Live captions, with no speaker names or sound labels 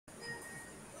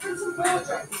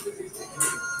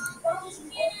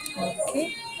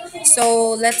Okay.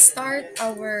 So let's start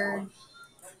our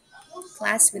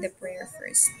class with a prayer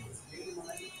first.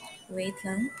 Wait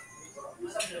lang.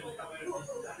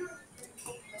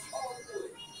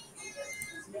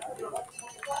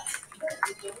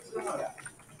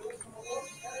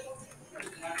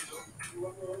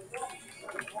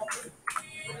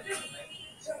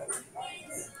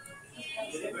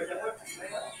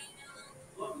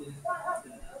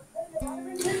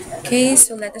 Okay,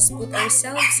 so let us put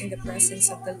ourselves in the presence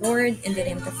of the Lord in the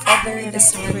name of the Father, Let the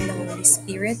us Son, and the pray. Holy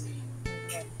Spirit.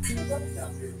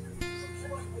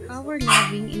 Our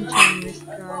loving and generous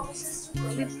God,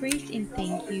 we praise and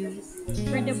thank you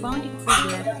for the bountiful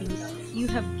blessings you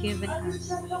have given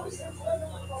us.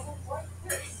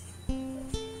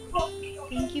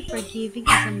 Thank you for giving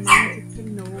us a mind that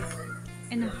can know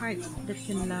and a heart that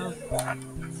can love.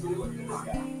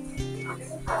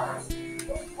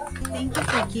 Thank you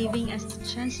for giving us the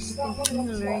chance to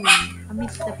continue learning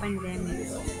amidst the pandemic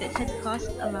that had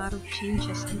caused a lot of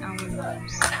changes in our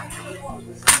lives.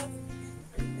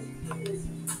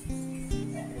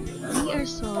 We are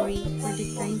sorry for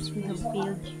the times we have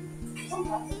failed you.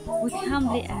 We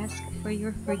humbly ask for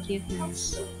your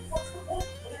forgiveness.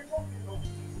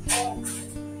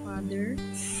 Father,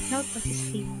 help us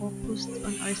stay focused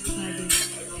on our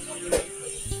studies.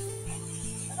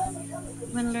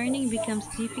 When learning becomes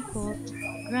difficult,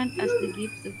 grant us the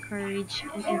gifts of courage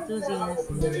and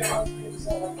enthusiasm.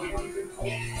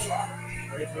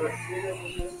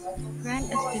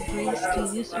 Grant us the grace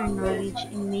to use our knowledge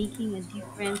in making a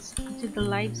difference into the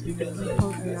lives of the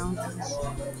people around us.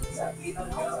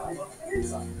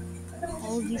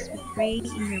 All this we pray in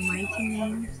your mighty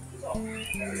name.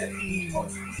 Amen.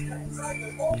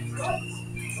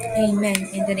 Amen.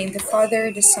 In the name of the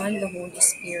Father, the Son, the Holy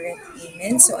Spirit.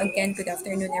 Amen. So again, good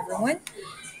afternoon, everyone.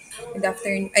 Good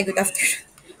afternoon. Good afternoon.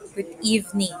 Good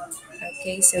evening.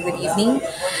 Okay, so good evening.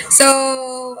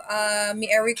 So, may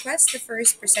I request the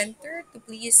first presenter to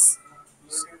please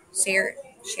share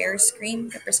screen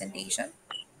the presentation.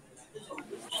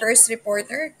 First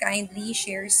reporter, kindly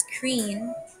share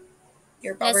screen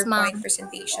your Yes, PowerPoint ma'am.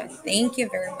 presentation. Thank you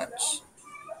very much.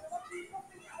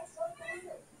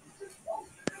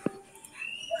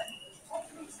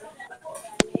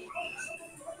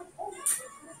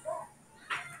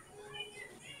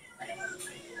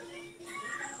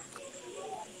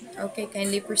 Okay,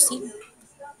 kindly proceed.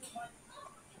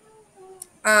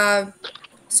 Uh,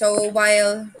 so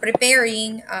while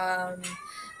preparing,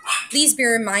 please be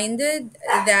reminded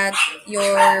that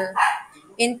your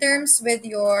in terms with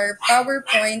your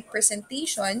PowerPoint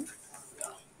presentation,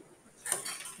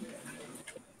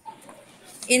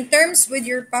 in terms with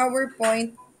your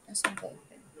PowerPoint,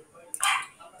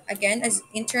 again, as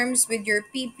in terms with your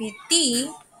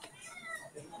PPT,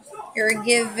 you're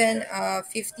given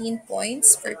 15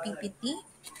 points for PPT.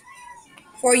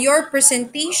 For your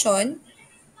presentation,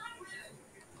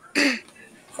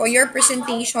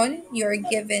 you're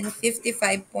given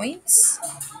 55 points.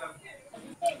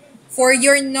 For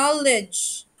your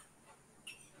knowledge,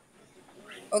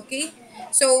 okay?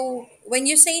 So when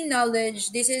you say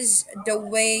knowledge, this is the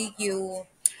way you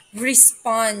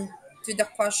respond to the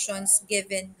questions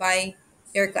given by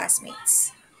your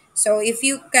classmates. So if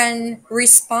you can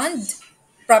respond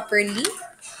properly,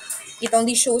 it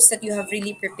only shows that you have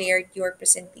really prepared your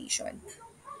presentation.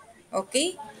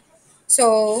 Okay?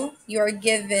 So you are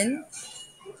given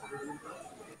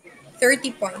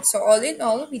 30 points. So all in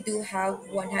all, we do have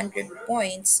 100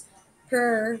 points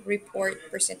per report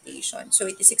presentation. So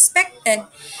it is expected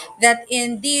that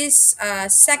in this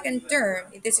second term,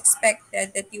 it is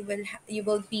expected that you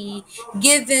will be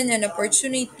given an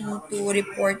opportunity to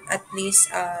report at least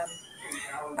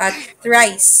at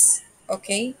thrice.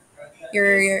 Okay,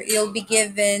 you'll be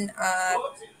given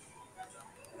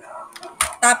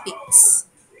topics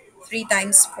three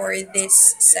times for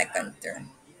this second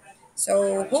term.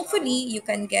 So hopefully you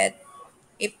can get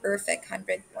a perfect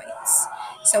 100 points.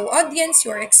 So audience,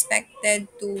 you're expected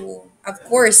to, of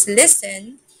course,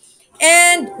 listen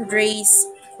and raise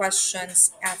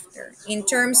questions after. In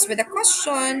terms with the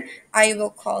question, I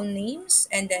will call names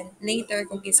and then later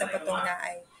kung kisa pa tong na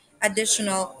ay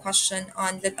additional question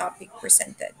on the topic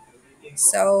presented.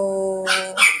 So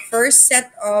first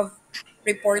set of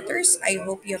reporters, I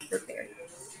hope you have prepared.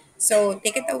 So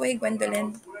take it away,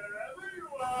 Gwendolyn.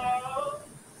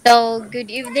 So,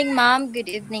 good evening, ma'am. Good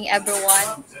evening,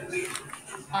 everyone.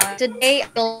 Today, I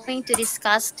will going to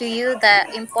discuss to you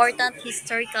the important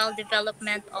historical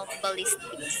development of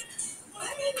ballistics.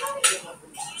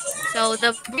 So,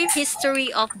 the brief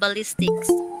history of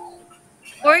ballistics.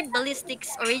 Word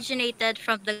ballistics originated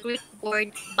from the Greek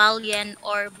word ballion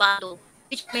or ballo,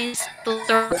 which means to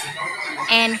throw,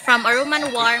 and from a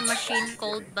Roman war machine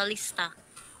called ballista.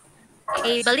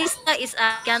 A ballista is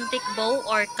a gigantic bow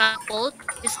or catapult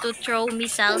used to throw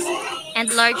missiles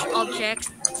and large objects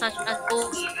such as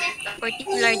boats at a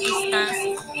particular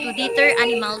distance to deter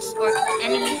animals or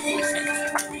enemy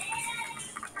forces.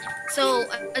 So,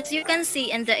 as you can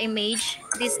see in the image,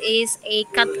 this is a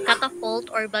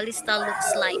catapult or ballista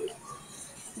looks like.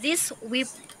 This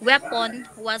weapon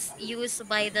was used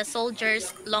by the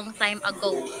soldiers long time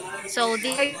ago. So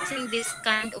they are using this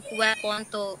kind of weapon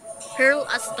to hurl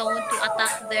a stone to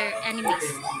attack their enemies.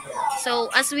 So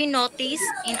as we notice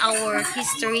in our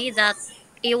history that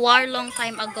a war long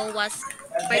time ago was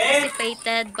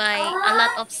participated by a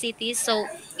lot of cities. So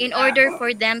in order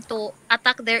for them to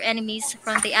attack their enemies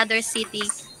from the other city,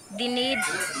 they need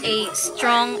a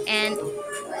strong and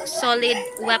solid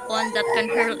weapon that can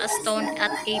hurl a stone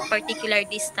at a particular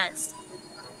distance.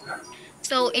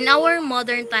 So in our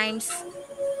modern times,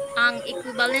 ang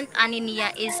equivalent ani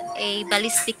niya is a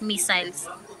ballistic missiles.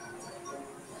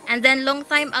 And then long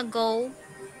time ago,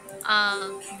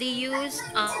 they use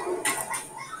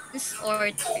guns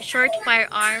or short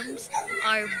firearms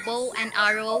or bow and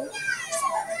arrow,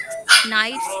 sticks,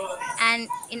 knives. And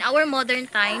in our modern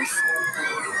times,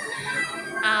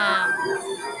 uh,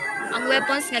 ang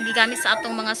weapons nga gigamit sa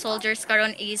atong mga soldiers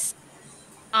karon is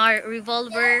are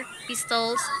revolver,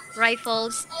 pistols,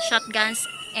 rifles, shotguns,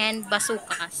 and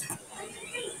bazookas.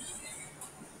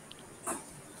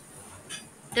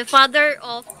 The father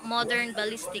of modern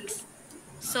ballistics.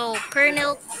 So,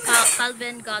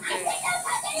 Calvin Goddard.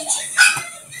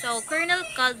 So, Colonel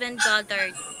Calvin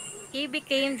Goddard, he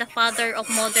became the father of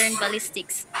modern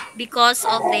ballistics because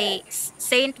of the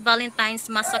St. Valentine's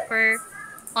Massacre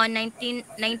on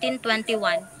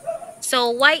 1921. So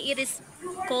why it is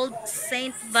called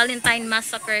Saint Valentine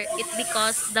Massacre? It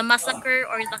because the massacre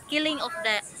or the killing of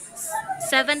the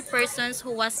seven persons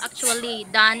who was actually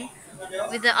done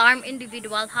with the armed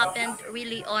individual happened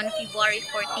really on February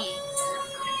 14.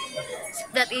 So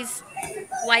that is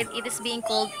why it is being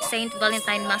called Saint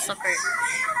Valentine Massacre.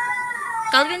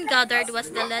 Calvin Goddard was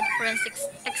the lead forensics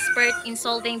expert in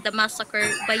solving the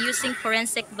massacre by using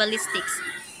forensic ballistics,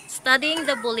 studying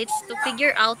the bullets to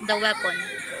figure out the weapon.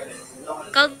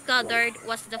 Calvin Goddard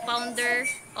was the founder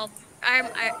of firearm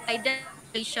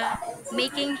identification,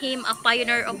 making him a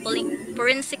pioneer of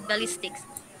forensic ballistics.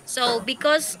 So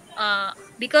because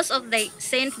of the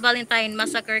Saint Valentine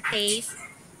massacre case,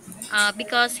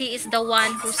 because he is the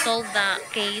one who solved the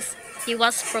case, he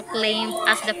was proclaimed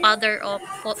as the father of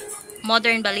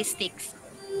modern ballistics.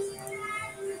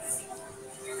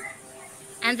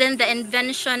 And then the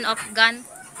invention of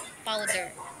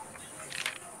gunpowder.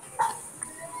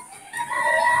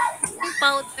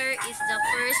 Gunpowder is the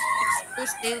first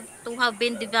explosive to have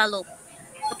been developed,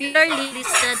 popularly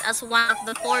listed as one of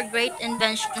the four great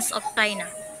inventions of China.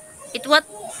 It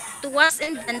was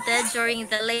invented during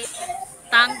the late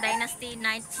Tang Dynasty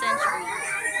 9th century.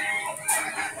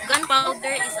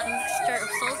 Gunpowder is a mixture of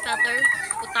saltpeter,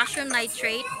 potassium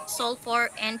nitrate, sulfur,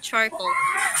 and charcoal.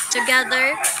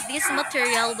 Together, this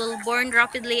material will burn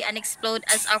rapidly and explode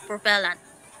as a propellant.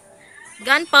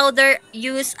 Gunpowder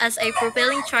used as a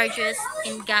propelling charges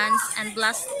in guns and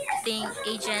blasting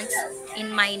agents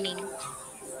in mining.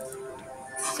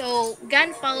 So,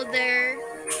 gunpowder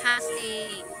has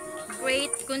a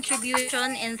great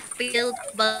contribution in the field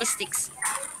of ballistics,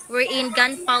 wherein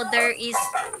gunpowder is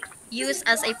used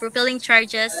as a propelling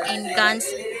charges in guns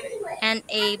and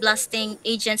a blasting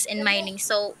agents in mining.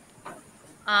 So,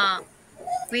 uh,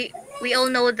 we all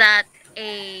know that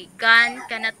a gun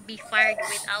cannot be fired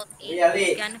without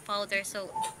a gunpowder. So,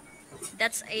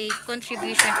 that's a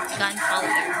contribution of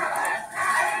gunpowder.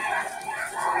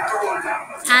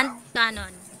 Hand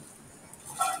cannon.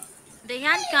 The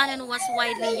hand cannon was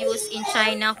widely used in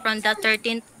China from the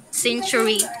 13th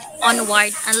century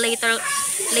onward and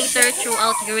later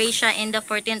throughout Eurasia in the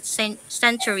 14th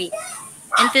century.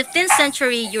 In 15th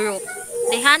century Europe,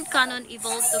 the hand cannon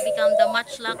evolved to become the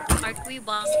matchlock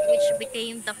arquebus, which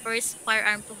became the first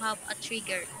firearm to have a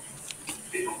trigger.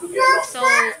 So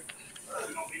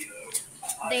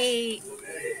they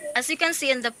as you can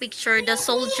see in the picture, the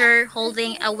soldier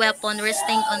holding a weapon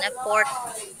resting on a fork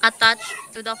attached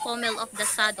to the pommel of the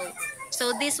saddle.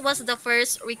 So this was the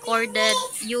first recorded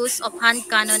use of hand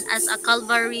cannon as a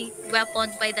cavalry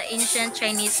weapon by the ancient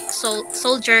Chinese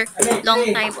soldier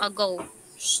long time ago.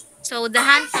 So the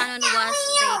hand cannon was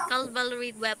the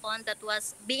cavalry weapon that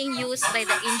was being used by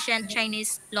the ancient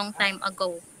Chinese long time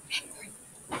ago.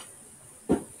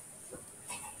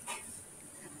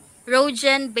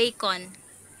 Rogan bacon.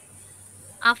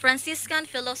 a Franciscan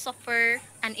philosopher,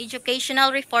 an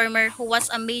educational reformer who was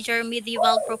a major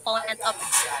medieval proponent of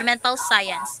experimental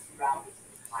science.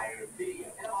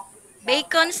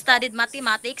 Bacon studied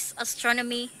mathematics,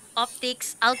 astronomy,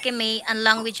 optics, alchemy, and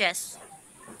languages.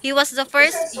 He was the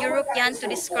first European to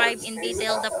describe in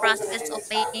detail the process of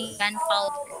making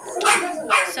gunpowder.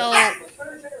 So,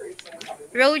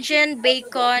 Rogan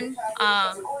Bacon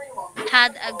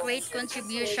had a great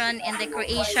contribution in the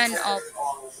creation of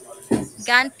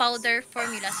gunpowder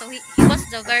formula. So, he was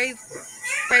the very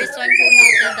person who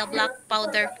noted the black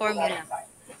powder formula.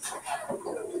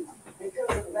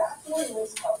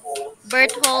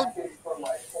 Berthold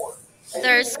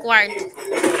der Squart,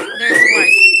 der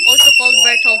Squarz, also called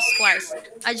Berthold Squarz,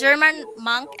 a German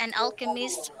monk and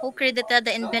alchemist who credited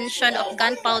the invention of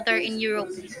gunpowder in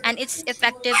Europe and its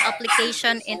effective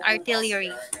application in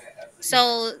artillery.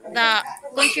 So the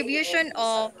contribution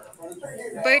of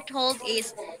Berthold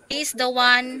is he's the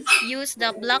one used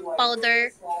the black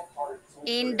powder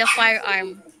in the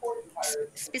firearm,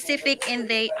 specific in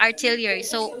the artillery.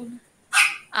 So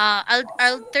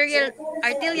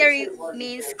artillery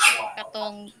means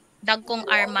katong dagkong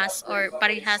armas or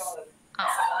parehas uh,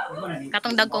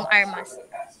 katong dagkong armas.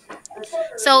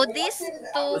 So these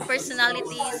two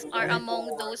personalities are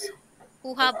among those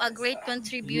who have a great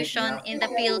contribution in the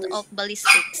field of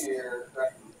ballistics.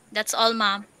 That's all,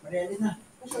 ma'am.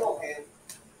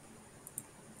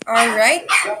 All right.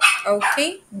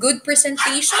 Okay. Good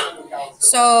presentation.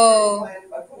 So,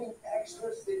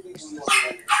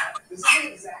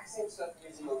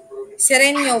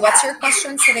 Serenio, what's your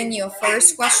question, Serenio?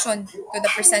 First question to the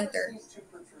presenter.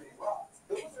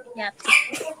 Yeah.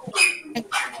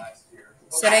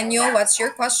 Serenio, what's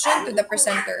your question to the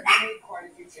presenter?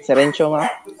 Serencho, ma'am.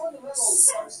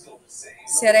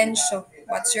 Serencio,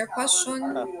 what's your question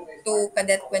Ah, to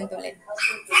Cadet Gwendolyn?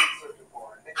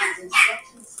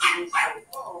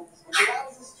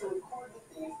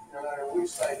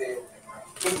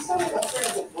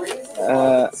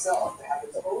 uh,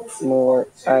 more.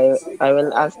 I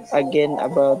will ask again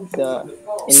about the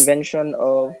invention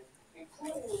of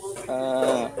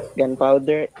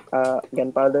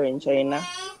gunpowder in China.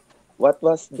 What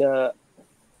was the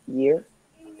year?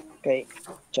 Kay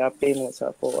Chape mo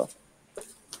sa ako.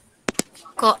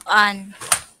 Koan.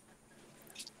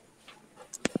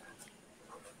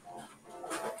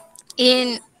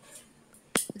 In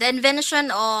the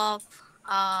invention of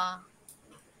uh,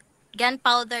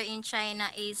 gunpowder in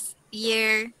China is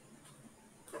year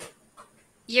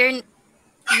year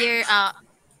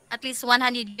at least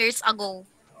 100 years ago.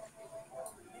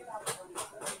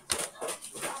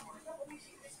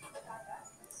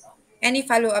 Any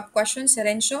follow-up questions,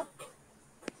 Serencio?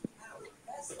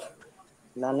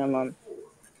 Nana, ma'am.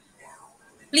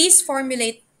 Please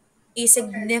formulate a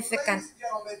significant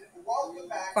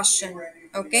question.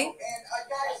 Okay?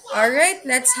 All right,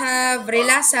 let's have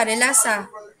Relasa. Relasa,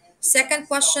 second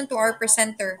question to our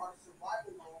presenter.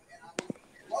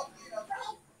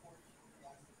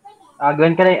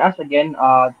 Glenn, can I ask again?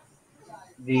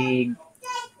 The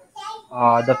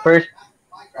the first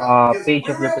page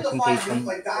of your presentation.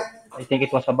 I think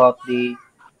it was about the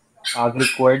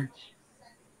Greek words.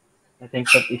 I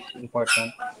think that is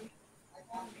important.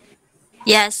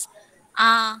 Yes.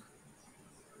 Uh,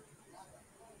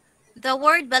 the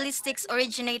word ballistics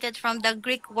originated from the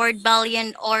Greek word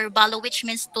ballion or balo, which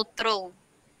means to throw,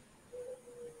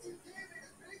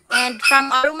 and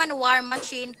from a Roman war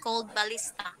machine called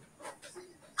ballista.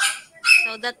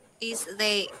 So that is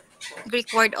the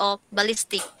Greek word of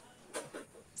ballistic.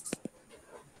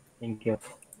 Thank you.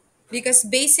 Because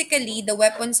basically, the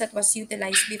weapons that was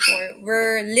utilized before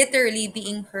were literally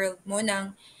being hurled. Mo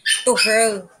nang to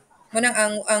hurl. Mo nang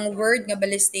ang word nga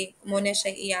ballistic, mo na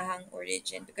siya iyahang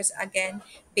origin. Because again,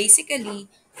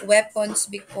 basically, weapons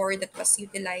before that was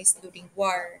utilized during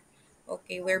war,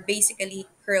 okay, were basically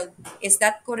hurled. Is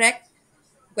that correct,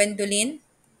 Gwendolyn?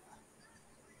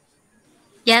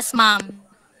 Yes, ma'am.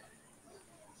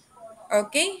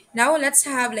 Okay, now let's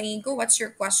have Laingo. What's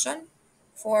your question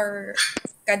for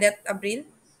Cadet Abril?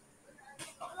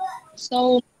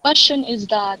 So, question is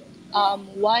that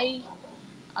why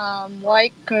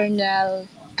Colonel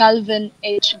Calvin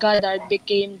H. Goddard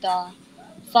became the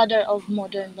father of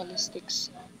modern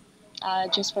ballistics?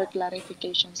 Just for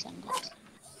clarifications lang, guys.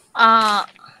 Uh,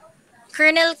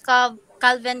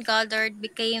 Calvin Goddard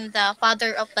became the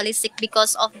father of ballistic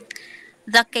because of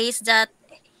the case that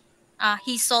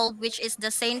he solved, which is the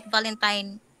Saint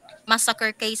Valentine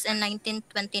massacre case in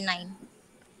 1929.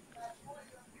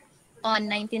 On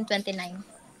 1929.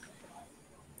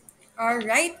 All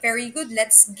right, very good.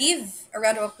 Let's give a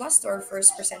round of applause to our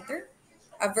first presenter.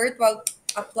 A virtual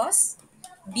applause.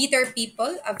 Bitter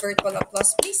people, a virtual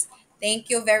applause, please. Thank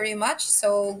you very much.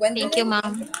 So, Thank you, Gwendolyn,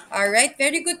 ma'am. all right,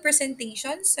 very good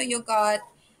presentation. So, you got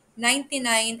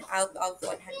 99 out of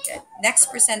 100. Next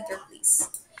presenter, please.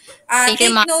 Thank you,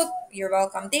 Take ma'am. note, you're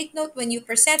welcome. Take note when you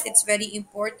present, it's very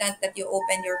important that you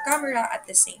open your camera at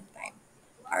the same time.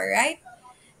 All right.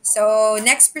 So,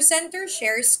 next presenter,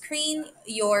 share screen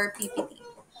your PPT.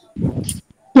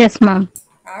 Yes, ma'am.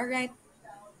 All right.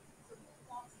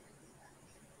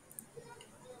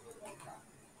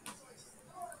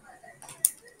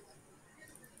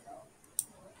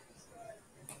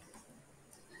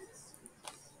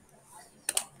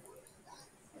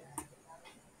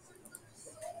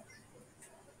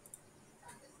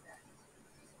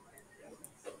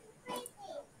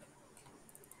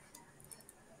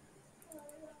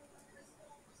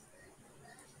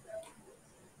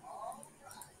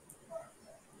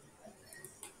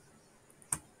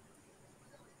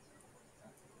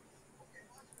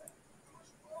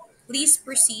 Please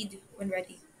proceed when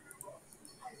ready.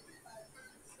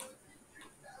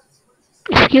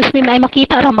 Excuse me, may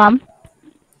makita ra, ma'am?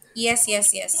 Yes,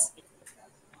 yes, yes.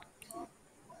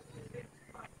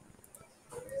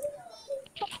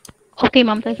 Okay,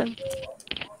 ma'am. Thank you.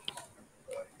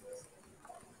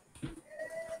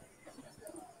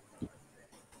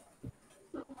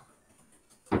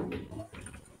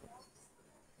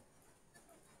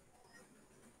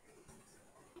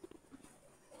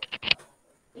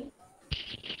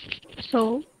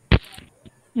 So,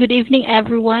 good evening,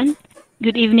 everyone.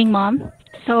 Good evening, ma'am.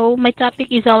 So, my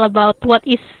topic is all about what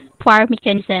is fire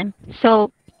mechanism.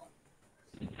 So,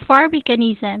 fire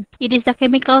mechanism, it is a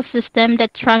chemical system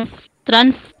that trans,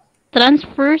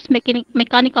 transfers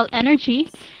mechanical energy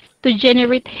to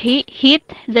generate heat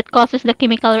that causes the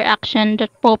chemical reaction that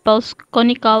propels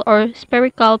conical or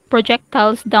spherical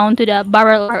projectiles down to the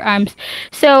barrel or arms.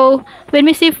 So, when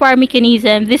we say fire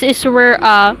mechanism, this is where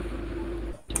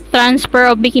transfer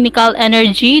of mechanical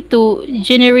energy to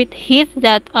generate heat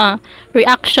that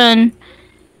reaction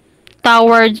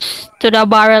towards to the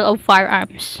barrel of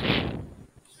firearms.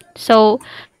 So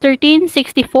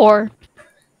 1364,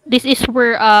 this is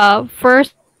where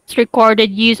first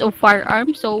recorded use of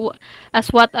firearms. So as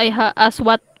what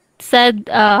said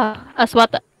as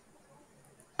what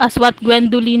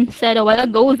Gwendolyn said a while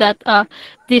ago, that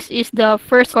this is the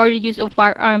first recorded use of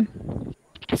firearm.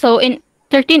 So in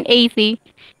 1380,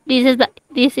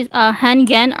 this is a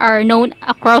handgun are known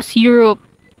across Europe.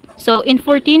 So in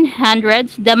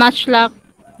 1400s, the matchlock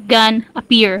gun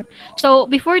appear. So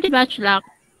before the matchlock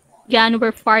gun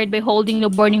were fired by holding the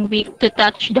burning wick to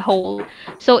touch the hole.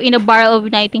 So in a barrel of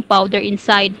igniting powder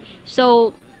inside.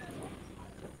 So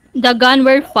the gun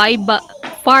were fired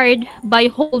by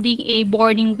holding a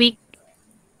burning wick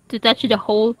to touch the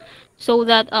hole, so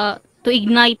that to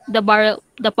ignite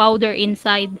the powder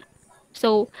inside.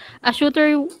 So a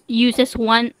shooter uses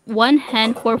one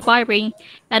hand for firing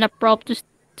and a prop to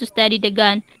steady the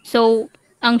gun. So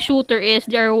ang shooter is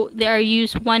they are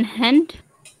use one hand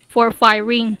for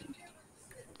firing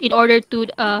in order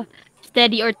to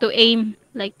steady or to aim,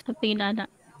 like something na na.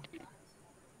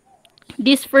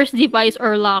 This first device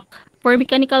or lock for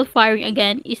mechanical firing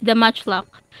again is the match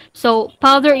lock. So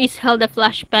powder is held a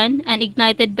flash pan and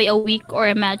ignited by a wick or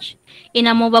a match in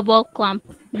a movable clamp.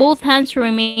 Both hands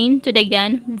remain to the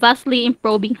gun, vastly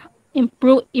improving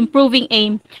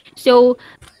aim. So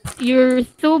your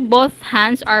two both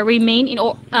hands are remain in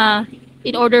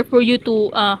order for you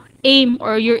to aim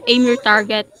your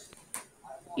target.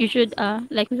 You should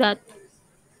like that.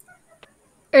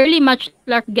 Early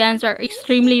matchlock guns are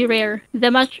extremely rare.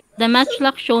 The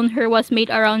matchlock shown here was made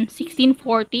around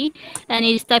 1640 and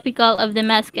is typical of the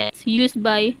muskets used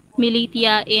by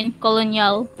militia in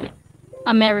colonial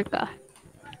America.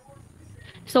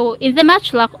 So in the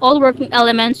matchlock, all working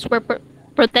elements were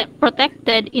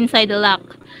protected inside the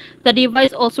lock. The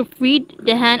device also freed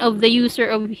the hand of the user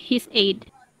of his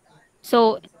aid.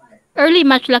 So early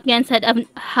matchlock guns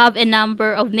have a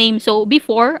number of names. So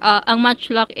before, ang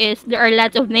matchlock is there are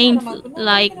lots of names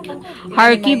like Minimize.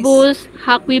 Harkibus,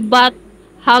 Hakwibat,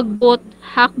 Hagbot,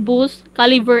 Hakbus,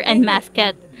 Caliver, and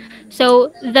Masket.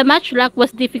 So the matchlock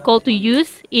was difficult to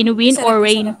use in wind Isa lang, or isa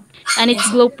rain, lang. and its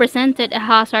Yes. glow presented a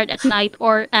hazard at night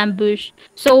or ambush.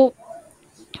 So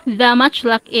the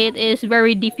matchlock it is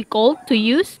very difficult to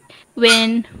use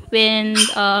when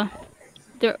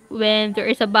there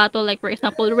is a battle, like for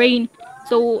example rain.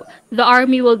 So the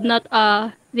army will not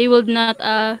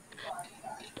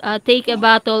take a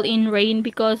battle in rain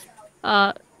because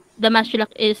uh the matchlock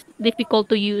is difficult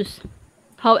to use.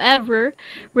 However,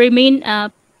 remain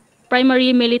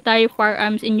primary military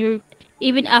firearms in Europe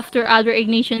even after other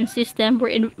ignition systems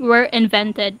were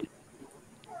invented.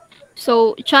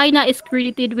 So China is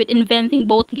credited with inventing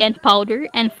both gunpowder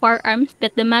and firearms,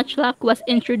 but the matchlock was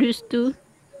introduced to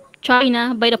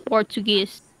China by the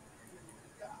Portuguese.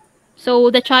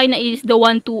 So the China is the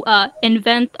one to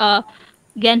invent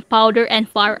gunpowder and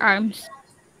firearms.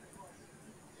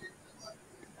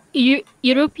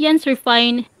 Europeans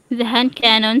refined the hand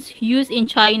cannons used in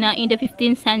China in the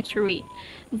 15th century.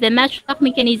 The matchlock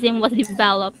mechanism was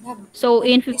developed. So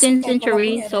in 15th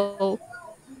century, so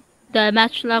the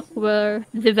matchlock were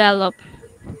developed.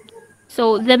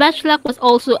 So the matchlock was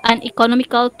also an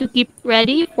economical to keep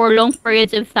ready for long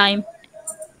periods of time.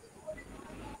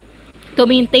 To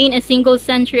maintain a single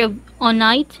sentry of on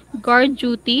night guard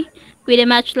duty with a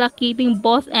matchlock keeping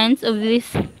both ends of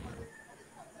this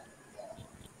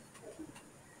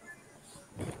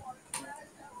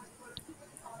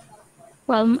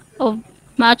well of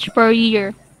match per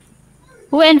year.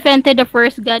 Who invented the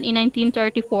first gun in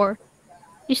 1934?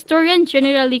 Historians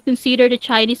generally consider the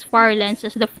Chinese fire lance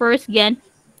as the first gun,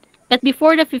 but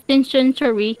before the 15th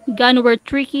century, guns were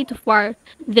tricky to fire.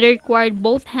 They required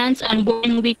both hands and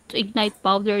burning wick to ignite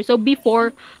powder. So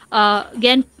before,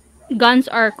 guns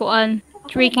are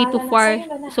tricky to fire,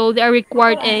 so they are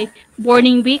required a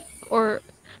burning wick or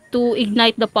to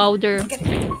ignite the powder.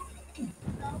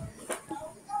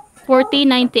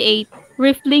 1498,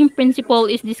 rifling principle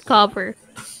is discovered.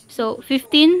 So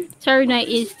 15, Sarna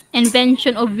is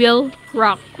invention of wheel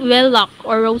lock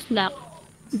or rose lock.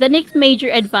 The next major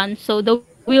advance, so the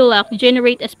wheel lock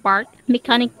generate a spark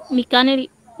mechanically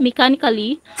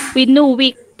with no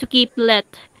wick to keep lit.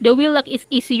 The wheel lock is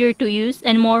easier to use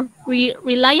and more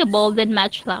reliable than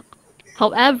matchlock.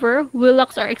 However, wheel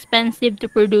locks are expensive to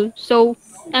produce. So,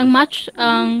 ang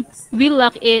wheel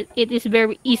lock it is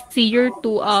very easier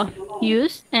to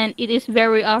use and it is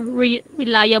very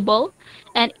reliable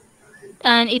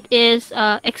and it is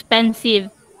expensive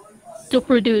to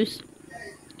produce.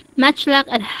 Matchlock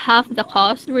at half the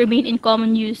cost remain in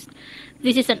common use.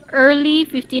 This is an early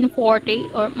 1540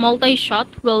 or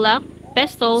multi-shot willock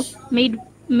pistol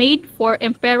made for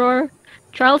Emperor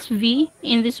Charles V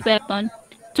in this weapon.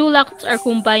 Two locks are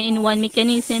combined in one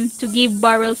mechanism to give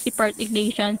barrel separate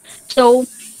ignition. So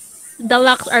the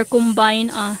locks are combined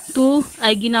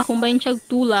gina-combine siya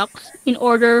two locks in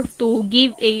order to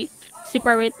give a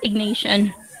separate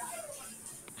ignition.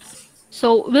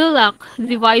 So, Willock,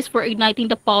 device for igniting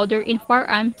the powder in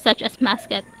firearms such as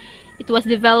musket. It was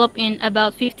developed in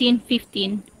about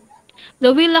 1515.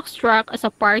 The Willock struck as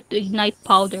a part to ignite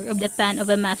powder of the pan of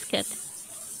a musket.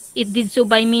 It did so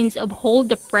by means of hold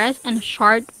the press and a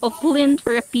shard of flint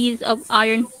or a piece of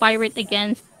iron fired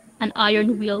against an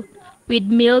iron wheel. With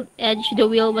milled edge, the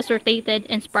wheel was rotated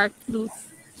and spark flew.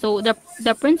 So the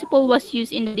principle was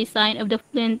used in the design of the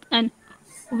flint and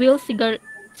wheel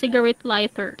cigarette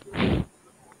lighter.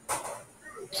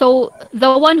 So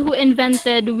the one who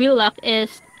invented wheel-lock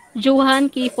is Johann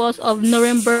Kepos of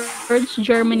Nuremberg,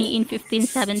 Germany in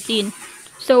 1517.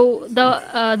 So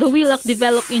the wheel-lock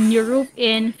developed in Europe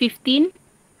in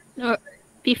or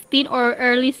 15 or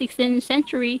early 16th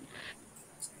century,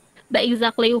 but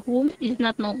exactly whom is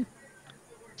not known.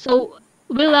 So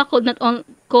Villa could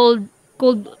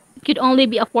could only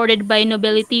be afforded by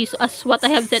nobility. So as what I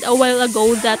have said a while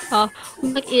ago that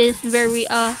Villa is very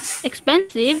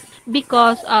expensive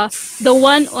because the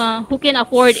one who can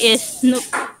afford is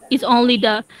is only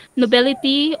the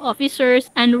nobility,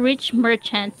 officers, and rich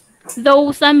merchants.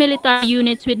 Though some military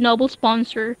units with noble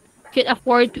sponsor could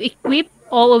afford to equip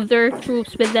all of their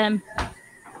troops with them.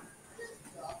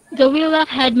 The wheellock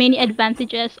had many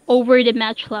advantages over the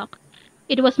matchlock.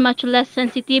 It was much less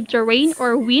sensitive to rain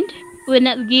or wind, would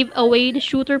not give away the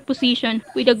shooter position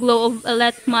with the glow of a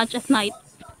LED match at night.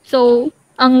 So,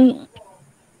 ang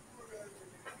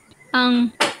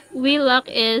wheellock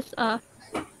is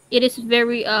it is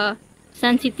very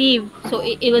sensitive, so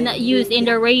it will not use in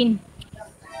the rain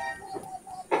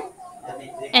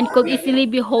and could easily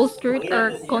be holstered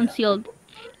or concealed.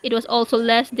 It was also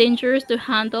less dangerous to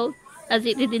handle as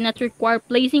it did not require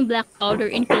placing black powder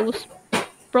in close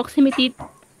proximity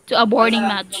to a boarding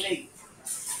match.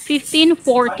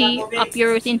 1540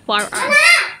 appears in firearms.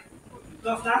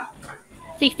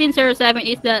 1607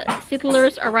 is the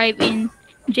settlers arrive in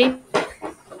Jamestown,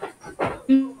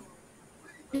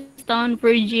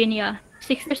 Virginia.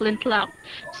 1608 flintlock.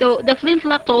 So the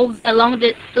flintlock solved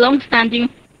long-standing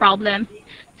problem.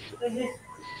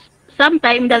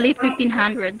 Sometime in the late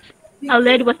 1500s, a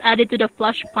lead was added to the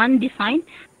flush pan design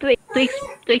to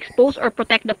expose or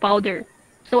protect the powder.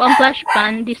 So ang flash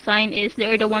pan design is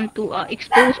they're the one to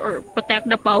expose or protect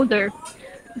the powder.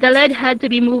 The lead had to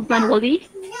be moved manually.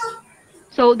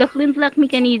 So the flintlock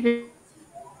mechanism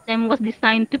system was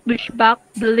designed to push back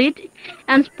the lead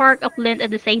and spark a flint at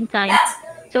the same time.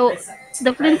 So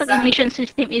the flintlock ignition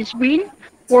system is green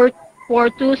for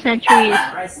 2 centuries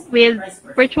with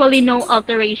virtually no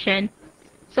alteration.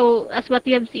 So as what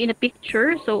you have seen in the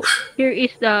picture, so here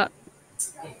is the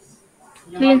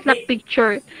flintlock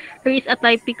picture. Here is a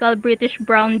typical British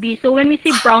brown bee. So when we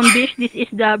say brown bees, this is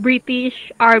the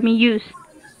British Army use.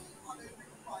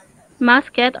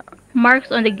 Musket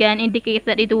marks on the gun indicate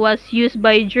that it was used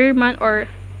by German or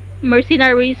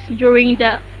mercenaries during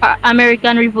the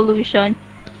American Revolution.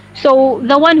 So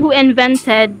the one who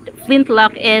invented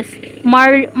flintlock is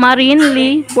Marin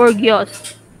Lee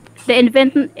Borgios. The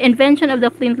invention of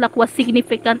the flintlock was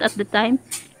significant at the time.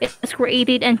 It was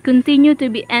created and continued to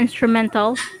be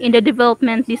instrumental in the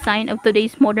development design of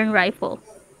today's modern rifle.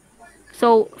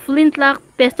 So flintlock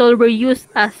pistols were used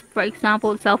as, for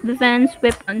example, self-defense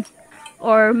weapon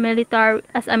or military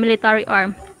as a military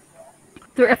arm.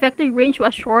 Their effective range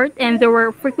was short and they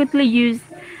were frequently used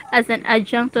as an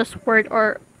adjunct to sword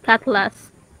or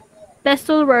cutlass.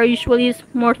 Pistols were usually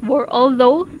smoothbore,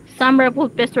 although some rifle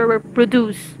pistols were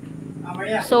produced.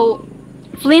 So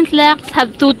flintlocks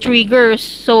have two triggers.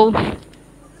 So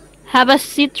have a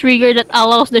seat trigger that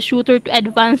allows the shooter to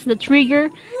advance the trigger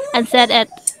and set it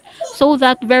so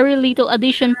that very little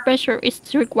addition pressure is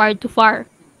required to fire.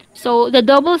 So the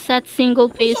double set single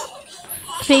phase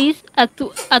a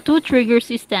two trigger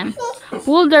system.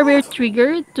 Pull the rear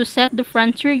trigger to set the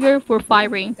front trigger for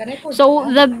firing.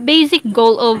 So the basic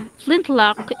goal of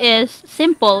flintlock is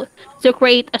simple: to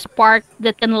create a spark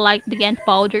that can light the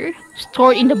gunpowder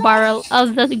stored in the barrel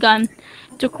of the gun.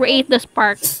 To create the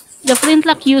spark, the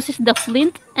flintlock uses the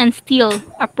flint and steel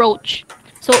approach.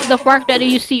 So the spark that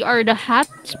you see are the hot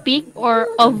speak or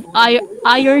of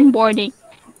iron burning.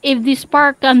 If the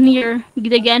spark come near,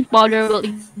 the gunpowder will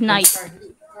ignite.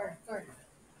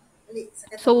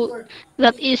 So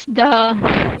that is the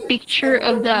picture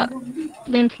of the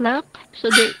flintlock. So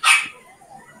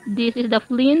this is the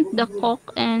flint, the cock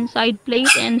and side plate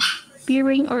and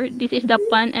spearing, or this is the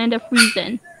pan and the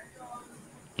freezen.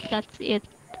 That's it.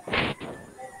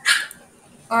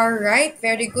 All right,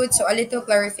 very good. So a little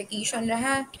clarification na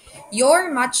ha.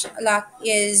 Your match luck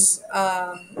is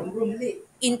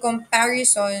in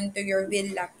comparison to your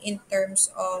will luck in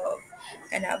terms of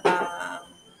kind of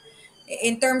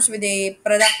in terms with the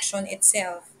production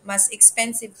itself, mas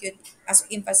expensive yun as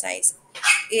emphasized.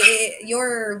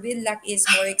 Your will luck is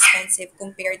more expensive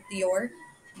compared to your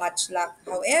matchlock.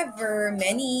 However,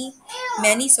 many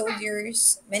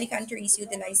soldiers, many countries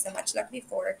utilize the matchlock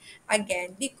before,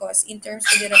 again because in terms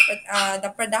of the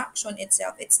production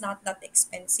itself, it's not that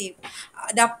expensive.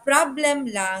 The problem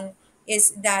lang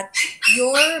is that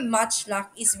your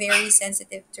matchlock is very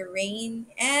sensitive to rain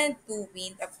and to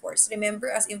wind, of course. Remember,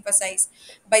 as emphasized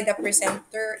by the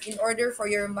presenter, in order for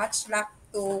your matchlock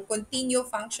to continue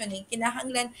functioning,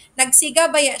 kinahanglan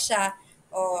nagsiga baya siya.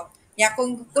 O, ya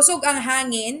kung kusog ang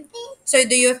hangin, so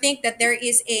do you think that there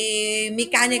is a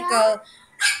mechanical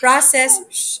process?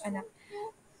 Shh, anak.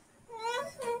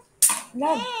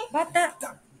 Love,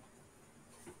 bata.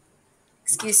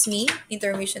 Excuse me,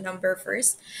 intermission number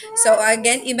first. So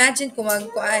again, imagine kung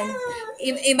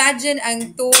imagine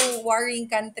ang two warring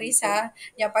countries ha,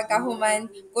 ya pagkahuman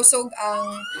kusog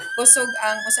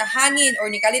ang usa hangin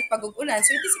or nikalit pag-ulan,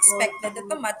 so it is expected that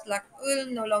the matlock will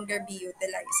no longer be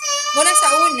utilized. Muna sa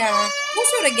una,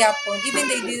 uso ra gyapon, even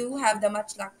they do have the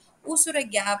matlock, uso ra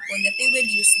gyapon that they will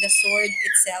use the sword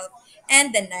itself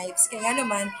and the knives. Kaya nga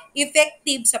naman,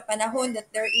 effective sa panahon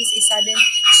that there is a sudden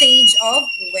change of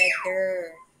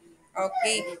weather.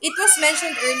 Okay. It was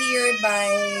mentioned earlier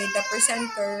by the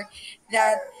presenter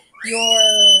that your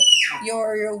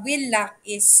your will lock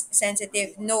is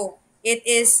sensitive. No, it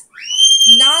is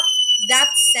not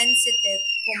that sensitive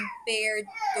compared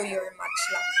to your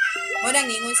matchlock. Muna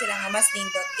ningon sila nga mas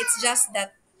nindot. It's just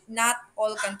that not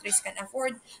all countries can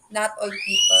afford, not all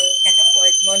people can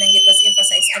afford. Muna it was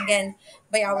emphasized again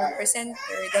by our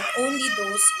presenter that only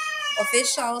those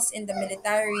officials in the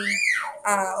military,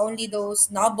 only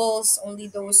those nobles, only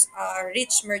those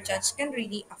rich merchants can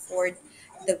really afford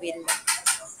the villa.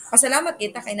 Pasalamat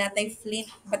kita kay Natay Flint.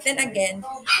 But then again,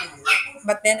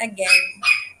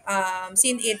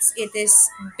 since it is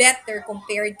better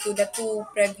compared to the two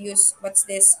previous what's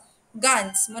this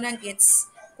guns, munang it's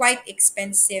quite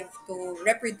expensive to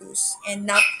reproduce, and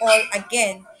not all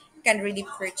again can really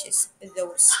purchase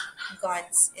those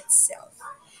guns itself.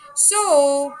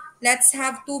 So let's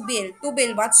have Tubil.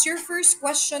 Tubil, what's your first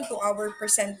question to our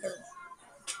presenter?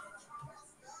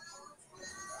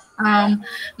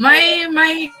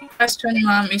 My question,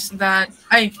 ma'am, is that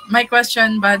my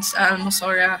question, Bads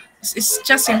Almosora. It's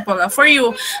just simple. For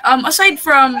you, aside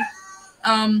from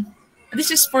um, this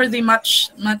is for the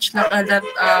much that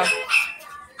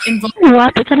involve.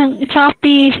 What? Kanang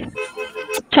choppy,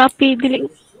 choppy, dili.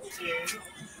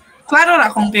 Klaro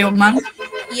ra kung kayo, ma'am.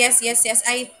 Yes, yes, yes.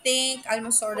 I think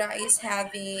Almosora is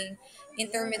having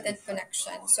intermittent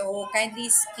connection. So kindly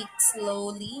speak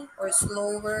slowly or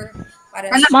slower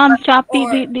para Kana Ma'am, choppy,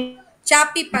 or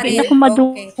choppy di pa na ako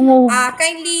rin. Okay. madungog.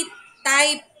 Kindly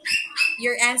type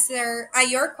your answer,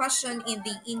 your question in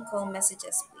the in-call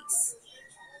messages, please.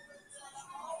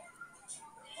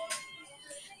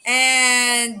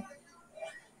 And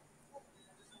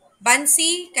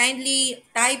Bansi, kindly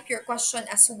type your question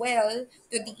as well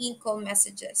to the in-call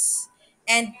messages.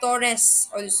 And Torres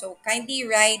also, kindly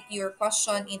write your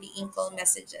question in the in-call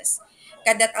messages.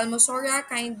 Kadat Almosora,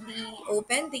 kindly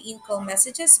open the in-call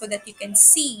messages so that you can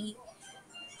see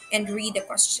and read the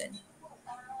question.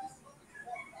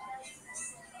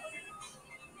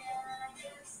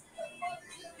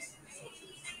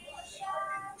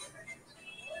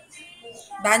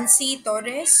 Bansi,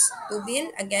 Torres,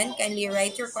 Tubil, again, kindly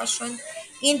write your question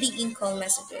in the in-call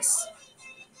messages.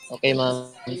 Okay, ma'am.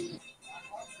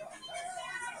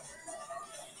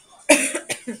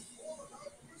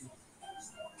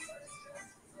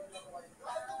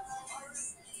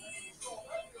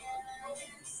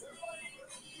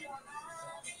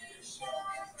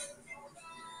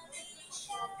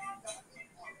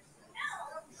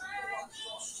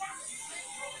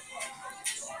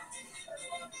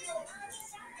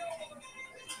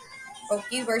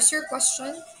 Okay, where's your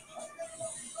question?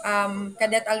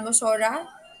 Cadet Almosora,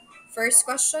 first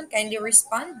question, kindly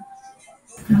respond.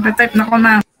 Naka-type na ko,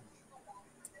 ma'am.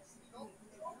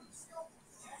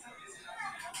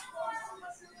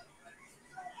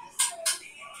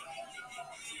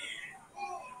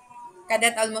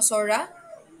 Cadet Almosora,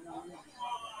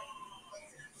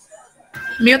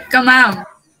 Mute ka, ma'am.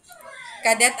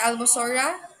 Cadet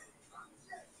Almosora,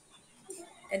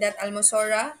 Cadet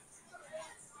Almosora.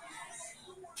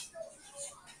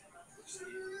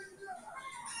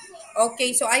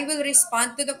 Okay, so I will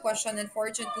respond to the question.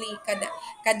 Unfortunately,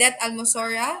 Cadet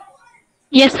Almosora.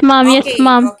 Yes, ma'am. Yes, Okay,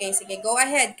 ma'am. okay, sige. Go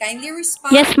ahead. Kindly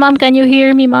respond. Yes, ma'am. Can you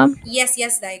hear me, ma'am? Yes,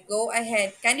 yes, Dai. Go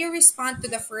ahead. Can you respond to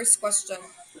the first question?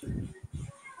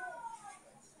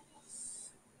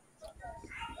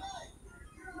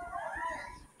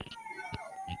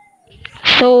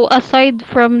 So aside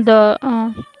from there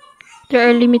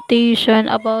are limitation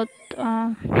about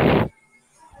uh,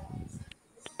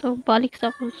 the balik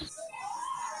tapos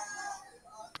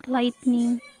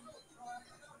lightning.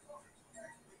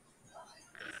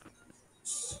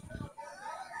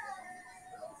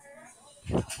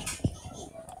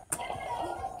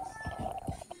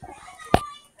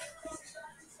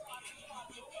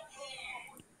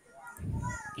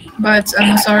 But,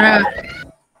 Sora,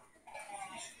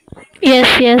 Yes,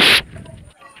 yes.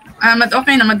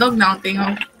 okay na, madog na ang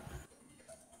tingog.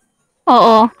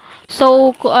 Oo.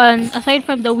 So, aside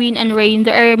from the wind and rain,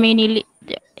 there are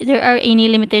any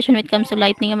limitation when it comes to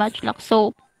lightning and matchlock.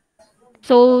 So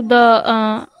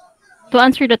to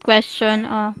answer that question,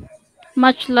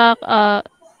 matchlock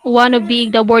one of being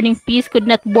the burning piece could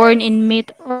not burn in meat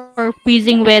or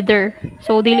freezing weather.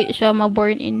 So dili siya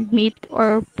ma-burn in meat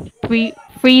or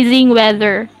freezing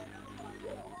weather.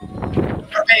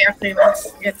 Okay, okay,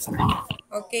 let's get started.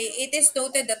 Okay, it is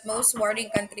noted that most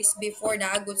warring countries before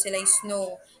naagod sila yung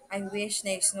snow. I wish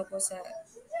na yung snow po sa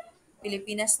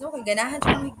Pilipinas, no? Kay ganahan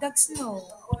siya mahigdag snow.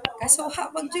 Kaso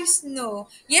habang dyan snow.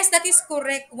 Yes, that is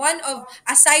correct. One of,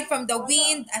 aside from the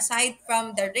wind, aside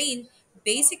from the rain,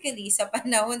 basically sa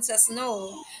panahon sa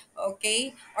snow,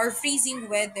 okay, or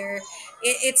freezing weather,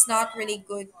 it's not really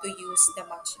good to use the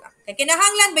matchlock. Kaya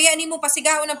kinahanglan, bayaan mo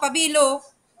pasigaon ng pabilo.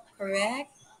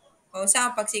 Correct? O,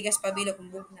 sa pagsigas pabilo kung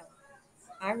bugnaw.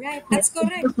 Alright, that's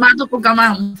correct. Mato po ka,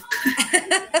 ma'am.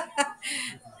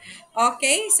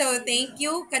 Okay, so thank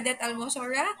you, Cadet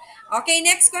Almosora. Okay,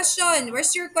 next question.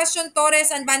 Where's your question,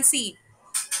 Torres and Bansi?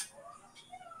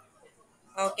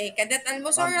 Okay, Cadet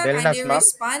Almosora, kindly Delnas, ma'am.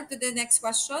 respond to the next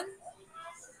question.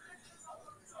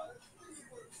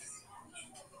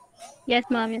 Yes,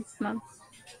 ma'am. Yes, ma'am.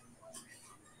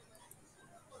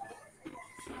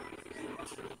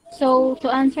 So to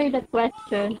answer that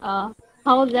question,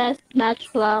 how does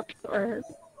matchlock or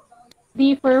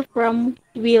differ from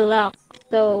wheellock?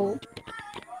 So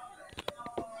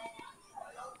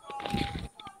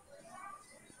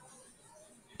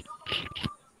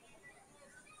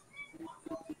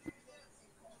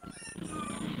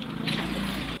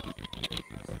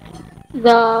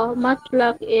the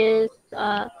matchlock is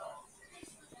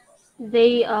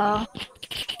they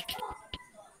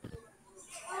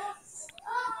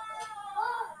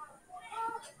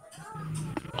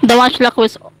the watch lock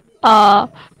was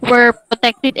were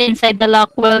protected inside the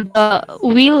lock, while the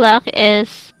wheel lock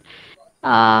is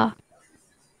uh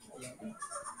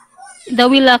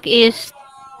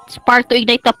spark to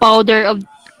ignite the powder of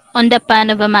on the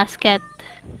pan of a musket.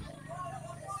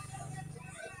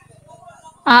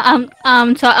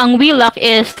 So ang wheel lock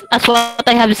is, as what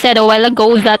I have said a while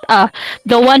ago, that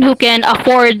the one who can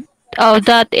afford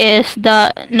that is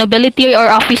the nobility or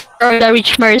officer or the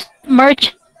rich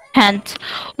merchants.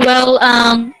 Well,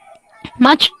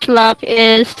 match lock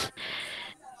is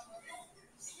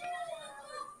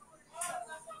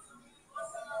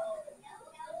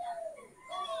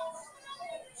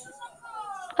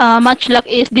match lock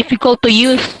is difficult to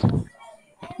use,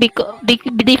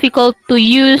 difficult to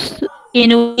use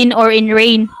in wind or in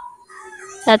rain.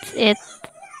 That's it.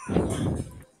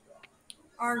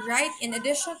 All right. In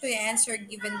addition to the answer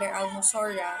given by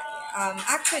Almosora,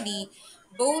 actually,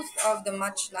 both of the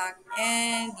matchlock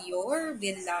and your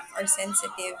windlock are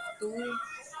sensitive to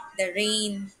the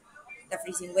rain, the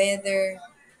freezing weather,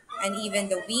 and even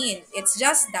the wind. It's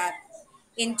just that,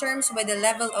 in terms with the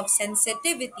level of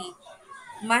sensitivity,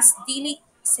 mas dili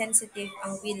sensitive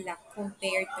ang windlock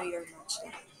compared to your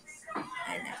matchlock.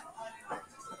 Ana.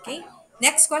 Okay.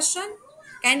 Next question.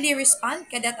 Kindly respond,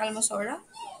 Cadet Almosora.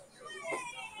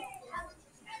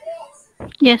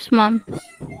 Yes, ma'am.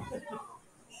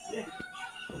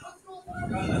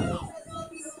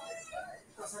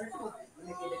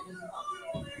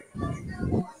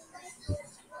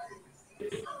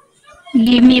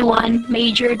 Give me one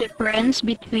major difference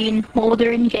between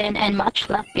modern gun and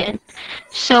matchlock gun.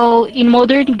 So in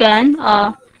modern gun,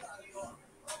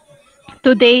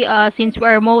 today since we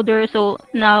are modern, so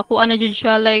na kung ano jud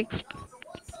siya, like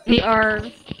we are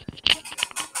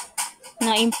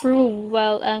na improve,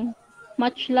 while ang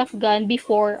matchlock gun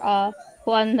before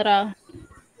kuan ra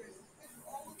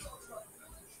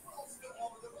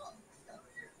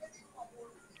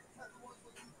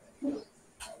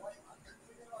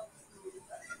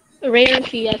rare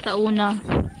siya sa una.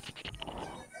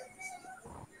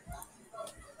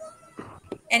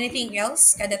 Anything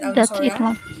else, Cadet That's it, Almosora?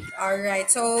 ma'am. All right.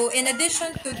 So, in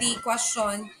addition to the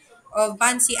question of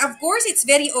Bansi, of course, it's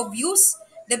very obvious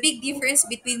the big difference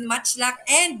between matchlock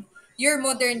and your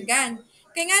modern gun.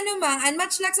 Kaya nga namang, ang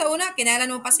matchlock sa una,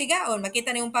 kinalan mo pasigaon, makita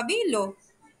na yung pabilo.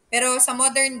 Pero sa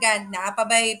modern gun,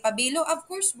 naapabay pabilo? Of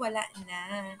course, wala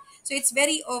na. So, it's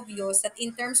very obvious that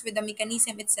in terms with the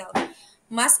mechanism itself,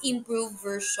 mas improved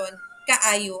version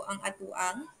kaayo ang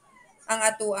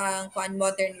kuan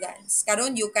modern guns.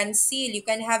 Karon you can seal, you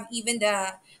can have even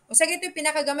the usa gito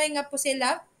pinakagamay nga po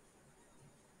sila.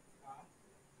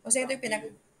 Usa gito pinak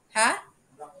ha?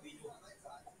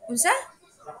 Unsa?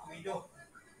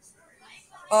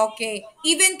 Okay.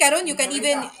 Even karon you can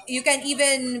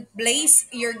even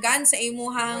blaze your gun sa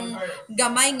imuhang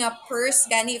gamay nga purse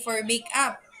gani for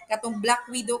makeup. Katong Black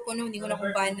Widow kuno hindi ko na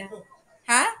kubana.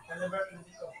 Ha?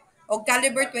 O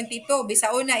caliber 22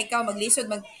 bisaon na ikaw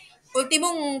maglisod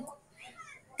ultimong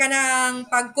kanang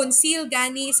pag-conceal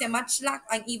gani sa matchlock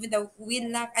and even the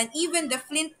windlock and even the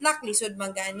flintlock lisod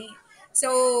man gani. So,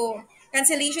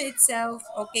 cancellation itself,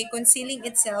 okay, concealing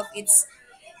itself, it's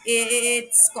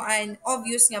kuan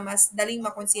obvious nga mas daling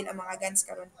makonceal ang mga guns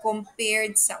karon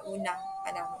compared sa unang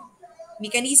panahon.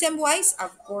 Mechanism wise,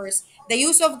 of course. The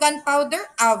use of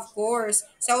gunpowder, of course.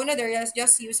 Sa una, they're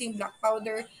just using black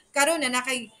powder. Karon na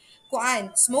nakay kuan,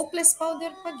 smokeless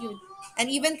powder pa yun. And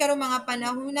even karon mga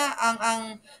panahon na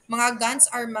ang mga guns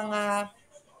are mga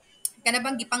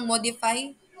kanabang gipang modify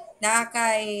na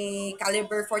kay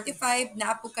caliber 45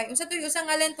 na po kay unsa to yung usang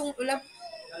ngalan tong ulap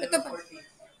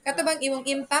katubang imong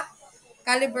impact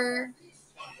caliber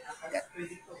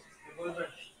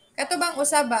katubang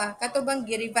usaba katubang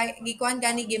gikuan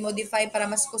gani gi-modify para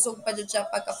mas kusog pa jud siya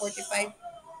pagka 45.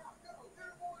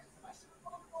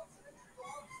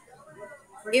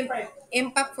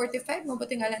 Impact 45 mo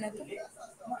buti ngalan nato.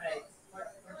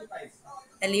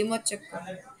 Nalimot siya ko.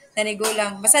 Nanigo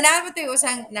lang. Basta na mo to yung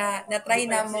usang na-try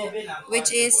na mo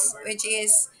which is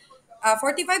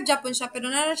 45 Japon siya pero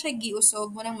na siya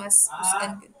giusog mo nang mas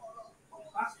uskan good.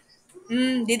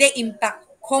 Dide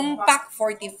impact. Compact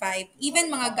 45.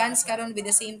 Even mga guns karon with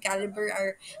the same caliber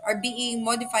are being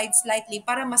modified slightly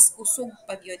para mas kusog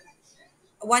pag yun.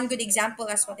 One good example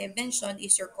as what I mentioned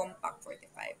is your compact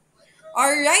 45.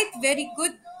 All right, very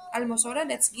good. Almosora,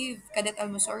 let's give Cadet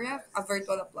Almosora a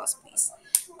virtual applause, please.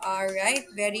 All right,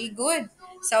 very good.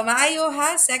 So, maayo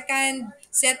ha, second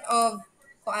set of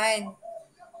kuan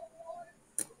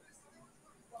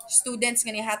students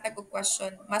nga nihatag og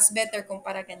question. Mas better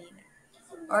kumpara kanina.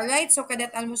 All right, so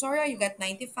Cadet Almosora, you got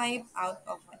 95 out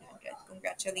of 100.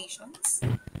 Congratulations.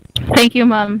 Thank you,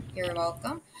 ma'am. You're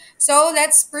welcome. So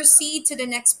let's proceed to the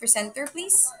next presenter,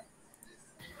 please.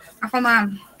 Ako,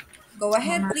 ma'am. Go Ako,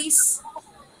 ahead, ma'am. please.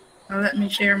 Let me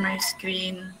share my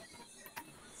screen.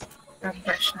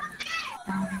 Refresh na.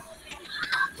 Um,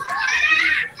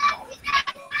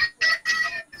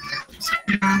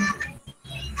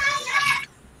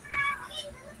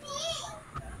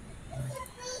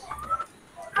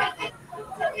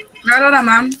 Naroon na,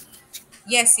 ma'am.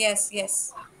 Yes, yes,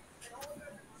 yes.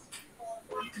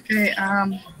 Okay.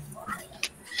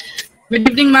 Good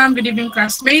evening, ma'am. Good evening,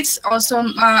 classmates. Also,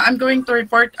 I'm going to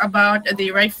report about the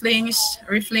riflings,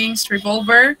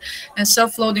 revolver, and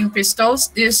self-loading pistols.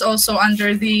 This is also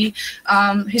under the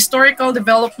historical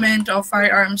development of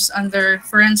firearms under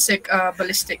forensic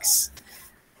ballistics.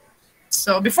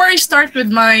 So before I start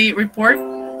with my report,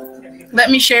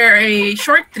 let me share a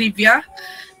short trivia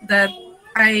that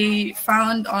I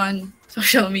found on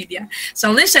social media.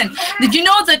 So listen, did you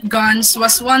know that guns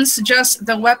was once just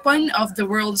the weapon of the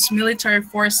world's military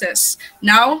forces?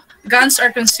 Now, guns are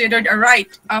considered a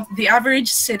right of the average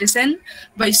citizen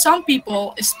by some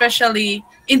people, especially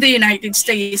in the United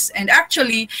States. And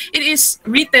actually, it is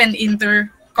written in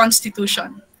their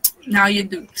constitution. Now you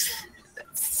do.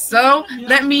 So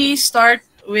let me start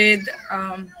with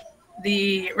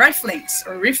the riflings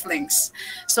or riflings.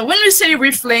 So when we say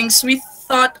riflings, we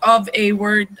thought of a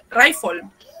word rifle.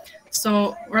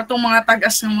 So ratong mga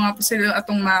tagas ng mga pusil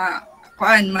atong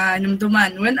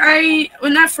manumduman. When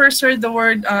I first heard the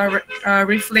word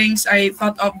riflings, I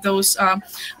thought of those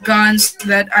guns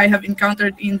that I have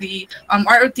encountered in the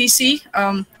ROTC.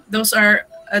 Those are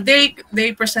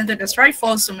they presented as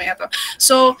rifles.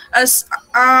 So as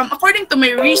according to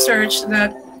my research,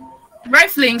 that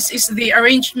riflings is the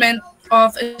arrangement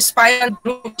of spiral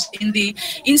grooves in the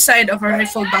inside of a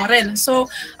rifle barrel. So,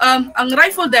 ang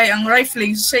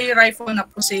rifling, say rifle na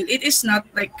po sale, it is not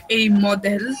like a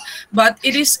model, but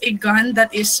it is a gun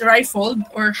that is rifled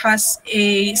or has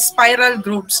a spiral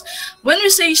grooves. When we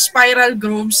say spiral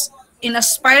grooves, in a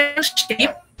spiral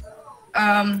shape,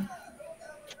 um,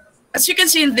 as you can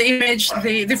see in the image,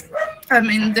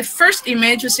 the first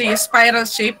image, you see a spiral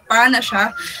shape, pa na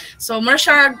siya. So, mer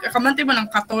siya, kamanti mo ng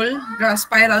katol,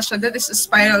 spiral siya, that is a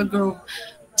spiral groove.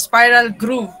 Spiral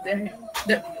groove.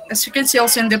 As you can see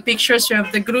also in the pictures, you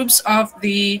have the grooves of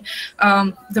the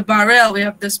barrel. We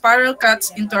have the spiral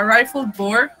cuts into a rifled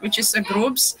bore, which is a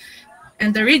grooves.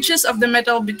 And the ridges of the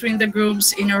metal between the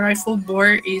grooves in a rifled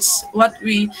bore is what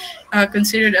we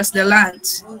considered as the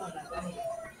lance.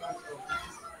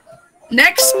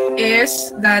 Next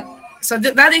is that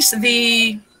that is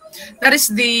the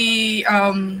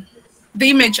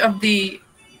image of the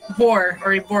bore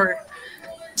or a bore.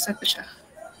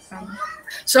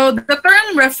 So the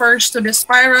term refers to the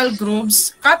spiral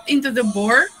grooves cut into the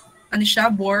bore, ano siya,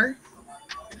 bore,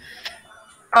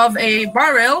 of a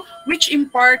barrel, which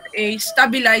impart a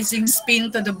stabilizing spin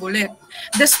to the bullet.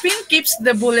 The spin keeps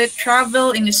the bullet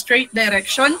travel in a straight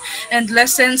direction and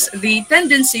lessens the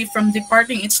tendency from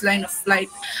departing its line of flight.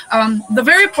 The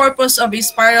very purpose of a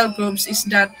spiral grooves is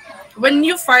that when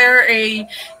you fire a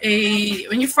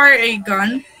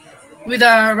gun with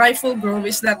a rifle groove,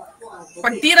 is that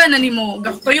pagtira na nimo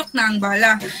gakuyok na ang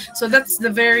bala. So that's the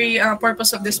very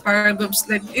purpose of the spiral grooves.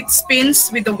 Like it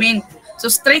spins with the wind. So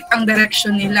straight ang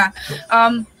direction nila.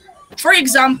 For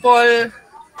example,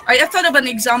 I thought of an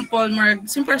example, more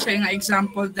simple siya nga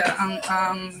example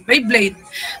ang Beyblade.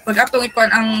 Pag atong ikuan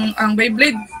ang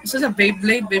Beyblade, isa sa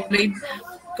Beyblade,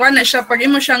 kuan na siya pag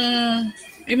imo siyang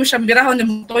birahon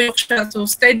mo tuyok siya, so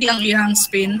steady ang iyang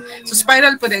spin. So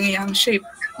spiral po ang iyang shape.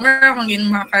 Mara kung yun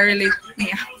maka-relate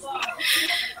niya.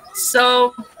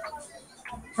 So,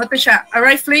 what is siya? A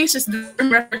riflings is the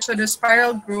term refers to the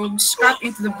spiral grooves cut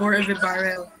into the bore of a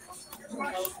barrel.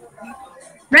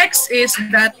 Next is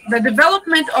that the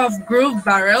development of groove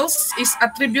barrels is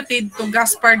attributed to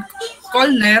Gaspard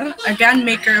Kollner, a gun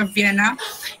maker of Vienna,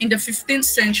 in the 15th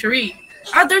century.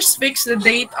 Others fix the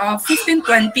date of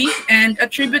 1520 and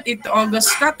attribute it to August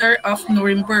Scudder of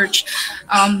Nuremberg.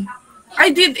 I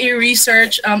did a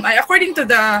research. According to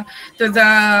the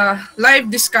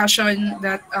live discussion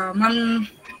that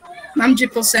Ma'am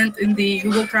Jipo sent in the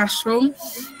Google Classroom,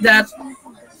 that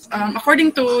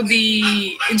according to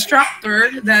the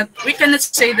instructor, that we cannot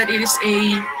say that it is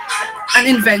an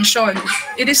invention.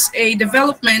 It is a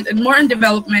development and more in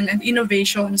development and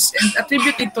innovations and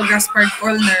attributed to Gaspard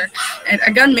Kollner, and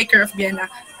a gun maker of Vienna,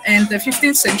 and the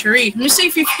 15th century. When we say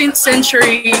 15th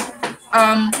century,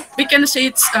 we can say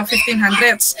it's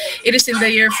 1500s. It is in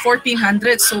the year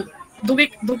 1400s. So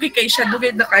dugi kay siya,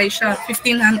 dugi na kay siya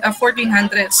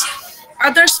 1400s.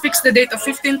 Others fix the date of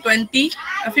 1520,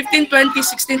 1520,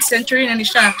 16th century na ni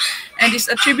siya, and is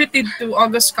attributed to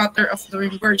August Cutter of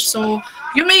Nuremberg. So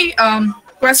you may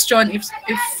question if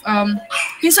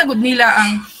kinsa gud nila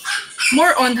ang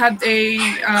more on had a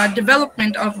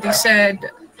development of the said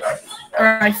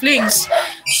riflings.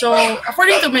 So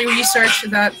according to my research,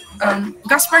 that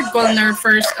Gaspard Goldner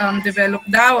first developed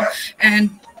Dow, and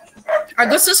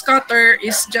Augustus Cutter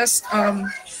is just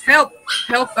help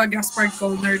Gaspard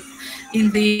Goldner in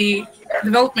the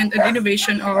development and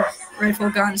innovation of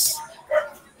rifle guns.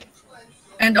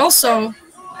 And also,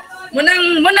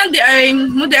 munang di ay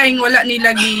wala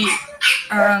nila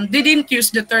they didn't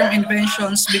use the term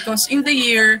inventions because in the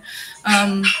year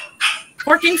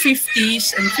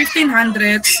 1450s and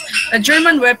 1500s,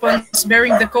 German weapons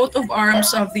bearing the coat of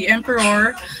arms of the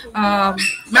Emperor um,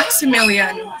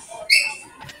 Maximilian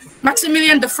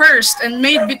Maximilian the First, and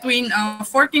made between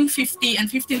 1450 and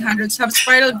 1500s, have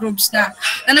spiral grooves na.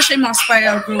 Ano siya yung mga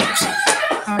spiral grooves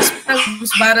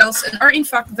barrels, and are in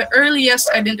fact the earliest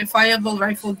identifiable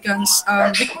rifled guns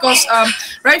because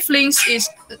riflings is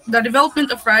the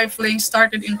development of rifling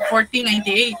started in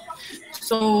 1498.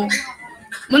 So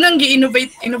munang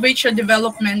innovate siya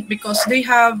development because they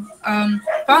have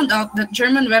found out that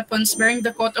German weapons bearing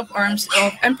the coat of arms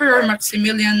of Emperor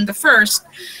Maximilian the First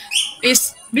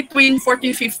is between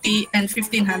 1450 and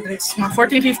 1500s. Mga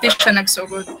 1450 siya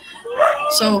nagsugod.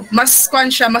 So, mas kwan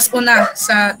siya, mas una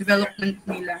sa development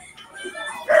nila.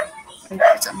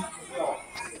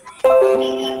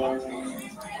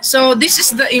 So, this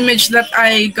is the image that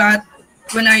I got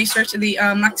when I searched the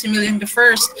Maximilian the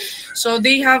First. So,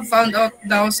 they have found out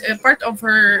that was a part of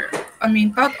her,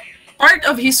 part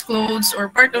of his clothes or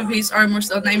part of his armor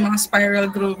na yung mga spiral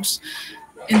grooves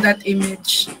in that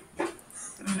image.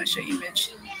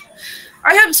 Image.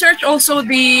 I have searched also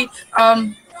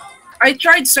I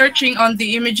tried searching on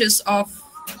the images of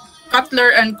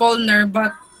Cutler and Colner,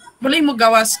 but wala mo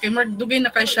gawas kay Mark dugay na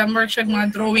kay siya, Mark siya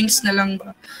mga drawings na lang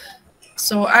ba.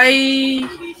 So I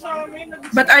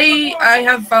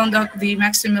have found out the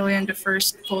Maximilian the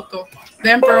First photo,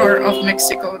 the Emperor of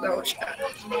Mexico daw siya.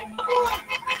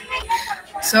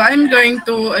 So I'm going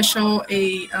to show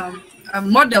a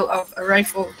model of a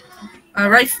rifle.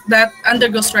 That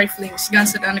undergoes riflings,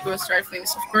 guns that undergoes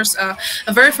riflings. Of course, a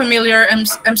very familiar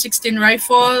M16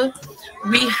 rifle.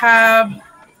 We have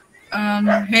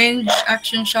hinge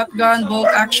action shotgun,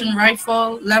 bolt action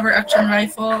rifle, lever action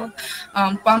rifle,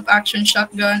 pump action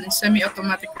shotgun, and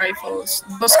semi-automatic rifles.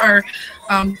 Those are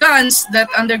guns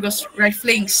that undergoes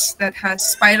riflings that has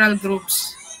spiral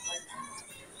grooves.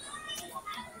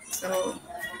 So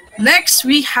next,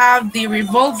 we have the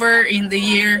revolver in the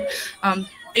year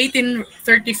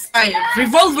 1835.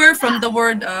 Revolver from the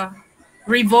word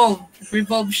revolve.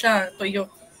 Revolve siya, toyo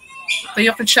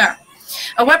ko siya.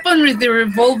 A weapon with a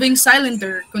revolving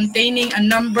cylinder containing a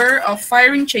number of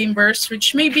firing chambers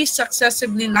which may be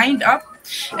successively lined up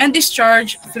and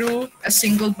discharged through a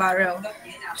single barrel.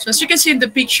 So as you can see in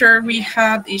the picture, we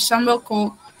have a Samuel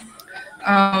Colt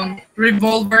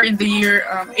revolver in the year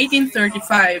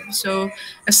 1835. So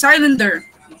a cylinder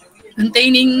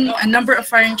containing a number of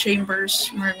firing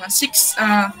chambers, mga 6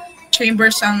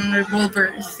 chambers ang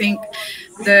revolver, I think.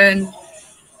 Then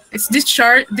it's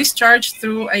discharged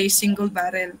through a single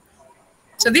barrel.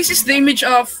 So this is the image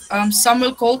of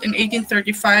Samuel Colt in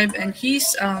 1835, and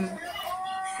his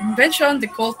invention, the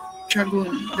Colt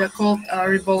Dragoon, the Colt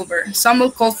revolver.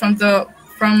 Samuel Colt from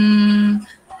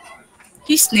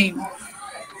his name,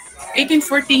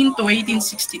 1814 to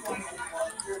 1862.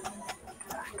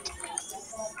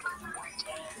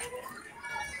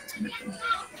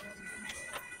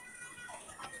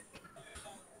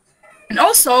 And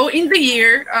also in the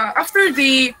year after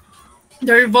the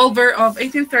revolver of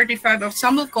 1835 of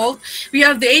Samuel Colt, we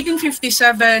have the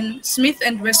 1857 Smith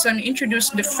and Wesson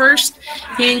introduced the first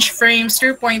hinge frame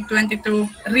 0.22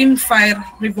 rimfire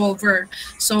revolver.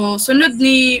 So sunod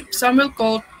ni Samuel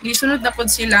Colt, sunod na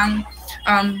pod silang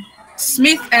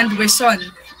Smith and Wesson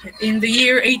in the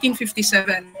year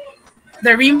 1857.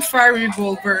 The rimfire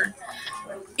revolver.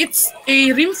 It's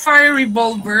a rimfire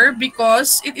revolver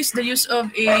because it is the use of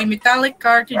a metallic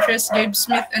cartridges gave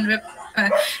Smith and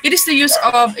it is the use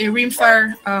of a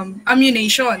rimfire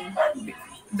ammunition.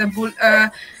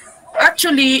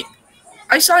 Actually,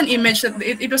 I saw an image that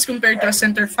it was compared to a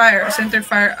center fire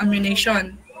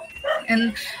ammunition.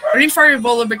 And rimfire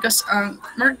revolver because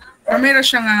meron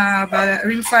siyang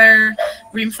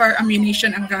rimfire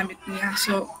ammunition ang gamit niya.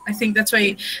 So I think that's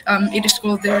why it is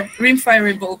called the rimfire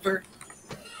revolver.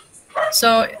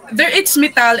 So there it's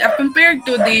metal compared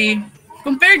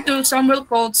to Samuel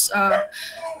Colt's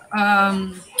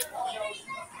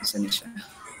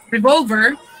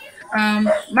revolver,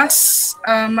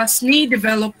 mas ni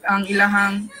develop ang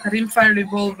ilahang rimfire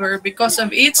revolver because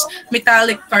of its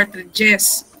metallic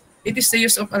cartridges. It is the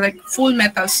use of like full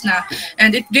metals na,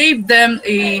 and it gave them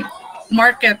a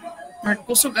market.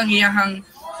 Kusog ang iyahang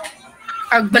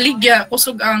agbaligya,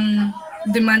 kusog ang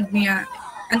demand niya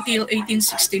until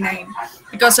 1869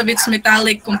 because of its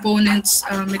metallic components,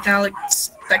 metallic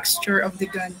texture of the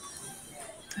gun.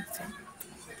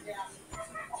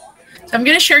 So I'm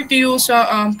gonna share to you so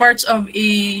parts of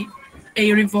a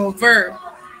revolver.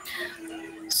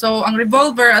 So ang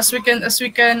revolver, as we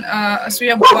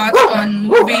have watched on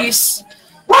movies,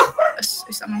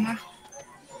 isa mama.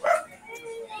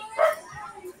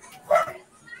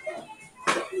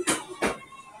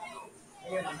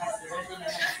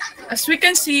 As we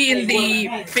can see in the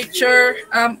picture,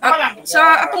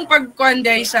 sa akong pagkuhan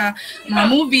day sa mga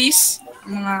movies,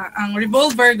 ang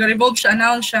revolver, ga-revolve siya,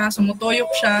 announce siya, sumutuyok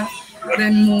siya,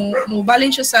 then mo balin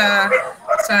siya sa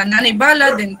nanay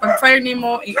bala, then pag fire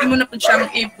nimo, imo na pud siyang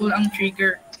i-pull ang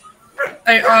trigger.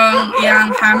 Ay ang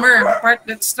iyang hammer, part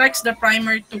that strikes the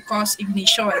primer to cause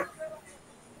ignition.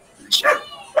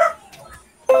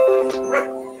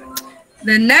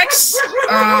 The next,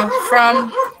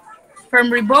 from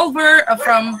revolver,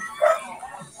 from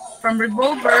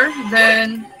revolver,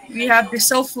 then we have the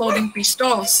self-loading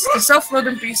pistols. The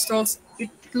self-loading pistols, it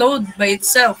load by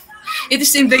itself. It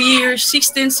is in the year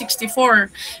 1664,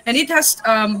 and it has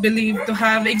believed to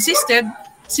have existed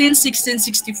since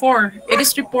 1664. It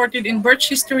is reported in Birch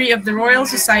History of the Royal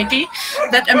Society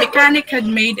that a mechanic had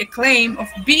made a claim of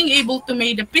being able to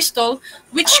make a pistol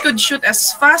which could shoot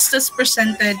as fast as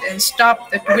presented and stop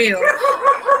at will.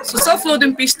 So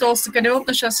self-loading pistols, nakadevelop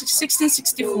na siya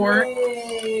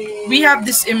 1664. We have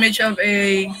this image of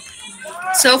a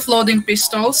self-loading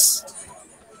pistols.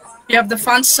 You have the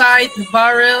front sight, the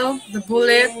barrel, the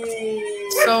bullet.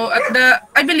 So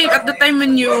I believe at the time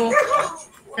when you,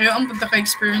 kayo ang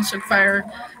pagkaka-experience of fire,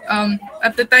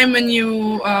 at the time when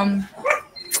you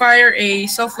fire a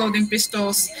self-loading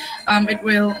pistols, it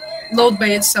will load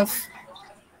by itself.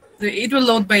 It will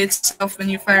load by itself when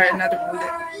you fire another bullet.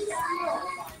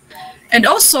 And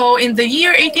also, in the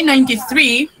year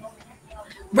 1893,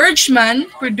 Bergman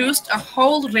produced a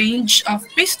whole range of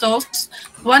pistols,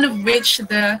 one of which,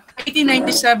 the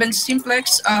 1897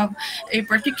 simplex, of a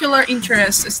particular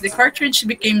interest as the cartridge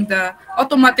became the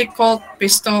automatic Colt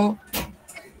pistol.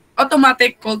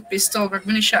 Automatic Colt pistol.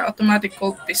 Automatic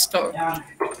Colt pistol.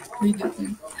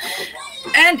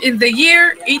 And in the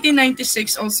year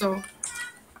 1896 also,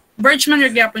 Bergman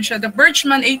nagyapon siya. The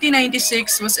Bergman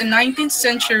 1896 was a 19th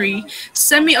century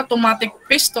semi-automatic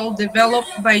pistol developed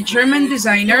by German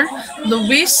designer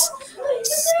Louis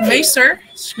Schmeisser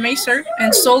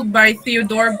and sold by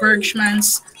Theodore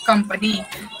Bergman's company.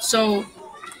 So,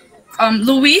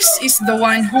 Louis is the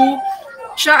one who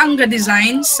siya ang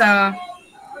ga-design sa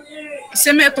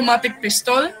semi-automatic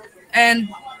pistol,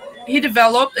 and he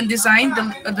developed and designed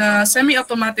the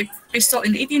semi-automatic pistol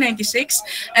in 1896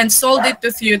 and sold it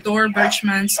to Theodore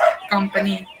Bergman's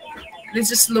company.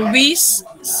 This is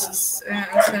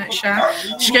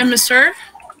Schemser,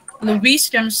 Louis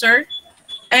Schemser,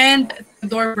 and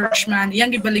Theodore Bergman.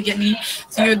 Yang gibaligyan ni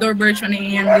Theodore Bergman ang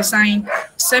iyang design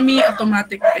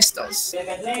semi-automatic pistols.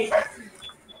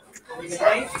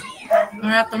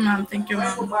 Alright, ma'am. Thank you,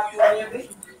 ma'am.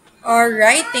 All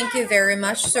right, thank you very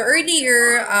much. So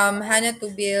earlier, Hannah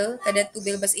Tubil, Cadet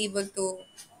Tubil was able to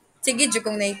sige,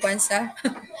 kung naikuan sa.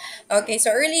 Okay, so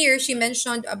earlier she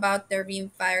mentioned about the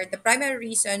rimfire. The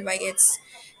primary reason why it's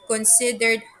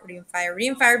considered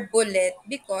rimfire bullet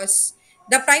because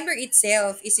the primer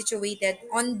itself is situated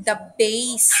on the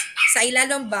base. Sa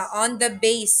ilalom ba? On the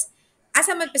base.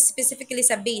 Asa man specifically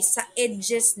sa base, sa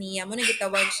edges niya, mo na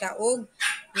gitawag siya og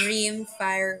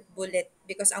rimfire bullet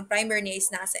because ang primer niya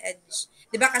is nasa edge.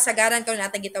 'Di ba kasagaran ko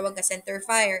natin gitawag nga center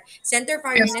fire. Center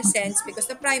fire Yes. in a sense because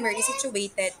the primer is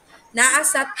situated naa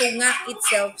sa tunga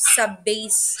itself sa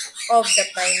base of the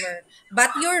primer.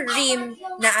 But your rim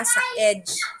naa sa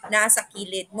edge, naa sa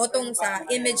kilid. Motong sa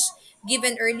image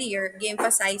given earlier,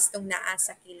 gi-emphasize tong naa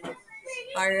sa kilid.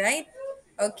 Alright?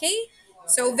 Okay?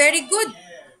 So, very good.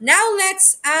 Now,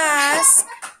 let's ask.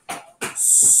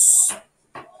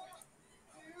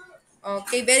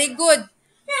 Okay, very good.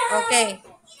 Okay.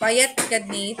 Quiet,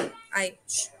 Kadni. Ay,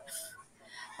 shh.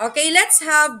 Okay, let's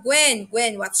have Gwen.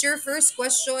 Gwen, what's your first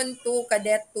question to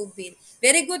Cadet Tubil?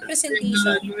 Very good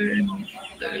presentation.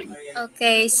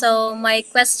 Okay, so my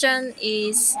question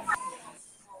is,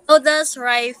 how does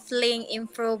rifling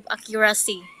improve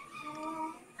accuracy?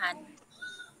 Han.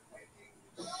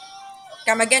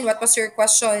 Come again, what was your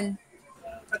question?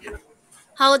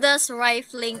 How does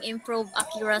rifling improve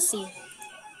accuracy?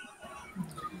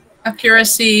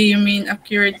 Accuracy, you mean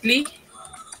accurately?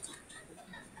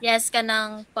 Yes,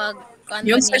 kanang pag kuan ba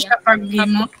Yun sa niya? siya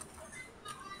paghimo. Hapot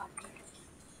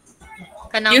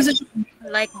kanang Yun sa siya,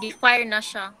 like gi-fire na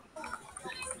siya.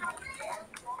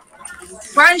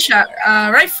 kuhaan siya,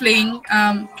 rifling,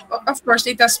 of course,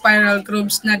 it has spiral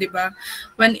grooves na, di ba?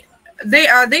 When they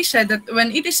said that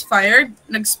when it is fired,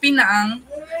 nagspin na ang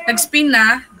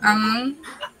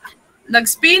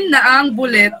nagspin na ang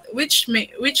bullet which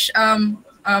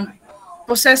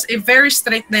possess a very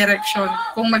straight direction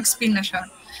kung magspin na siya.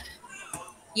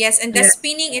 Yes, and the Yes.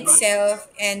 spinning itself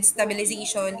and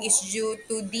stabilization is due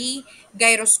to the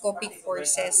gyroscopic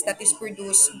forces that is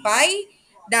produced by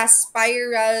the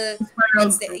spiral, Spiral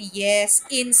what's the, groove. yes,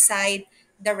 inside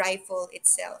the rifle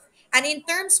itself. And in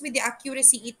terms with the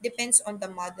accuracy, it depends on the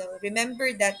model.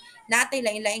 Remember that natay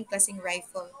lain-laing klaseng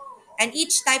rifle. And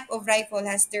each type of rifle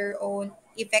has their own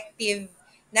effective,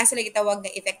 nasa lagi tawag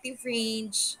na effective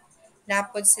range,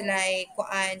 napod sila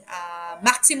kuan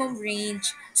maximum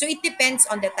range. So it depends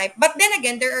on the type. But then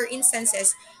again, there are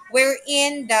instances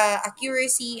wherein the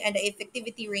accuracy and the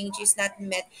effectivity range is not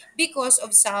met because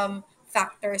of some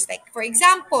factors, like for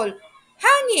example,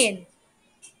 hangin.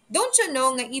 Don't you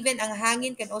know nga even ang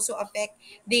hangin can also affect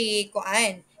the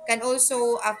kuan, can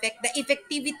also affect the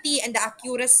effectivity and the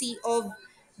accuracy of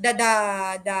the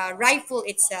rifle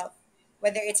itself,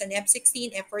 whether it's an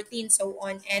F-16, F-14, so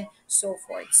on and so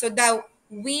forth. So the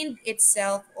wind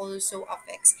itself also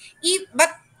affects.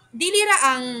 But dili ra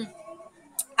ang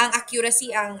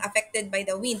accuracy ang affected by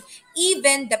the wind.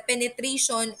 Even the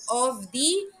penetration of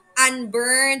the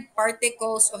unburned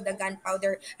particles of the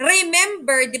gunpowder.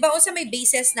 Remember, di ba, also may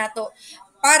basis na to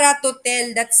para to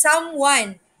tell that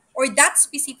someone or that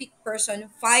specific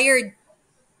person fired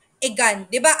a gun.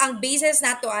 Di ba, ang basis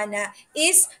na to, Ana,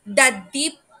 is the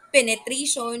deep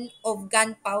penetration of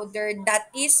gunpowder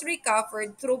that is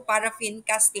recovered through paraffin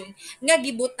casting nga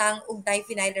gibutang og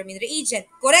diphenylamine reagent.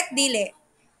 Correct, dili?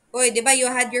 Hoy, 'di ba you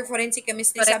had your forensic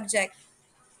chemistry Correct. subject,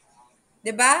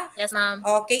 'di ba? Yes, ma'am.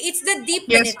 Okay, it's the deep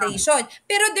Yes, ma'am. penetration.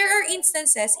 Pero there are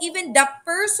instances even the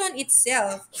person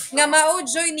itself nga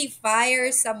mao-joy ni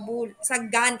fire sa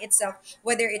gun itself,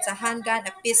 whether it's a handgun,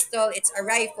 a pistol, it's a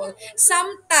rifle.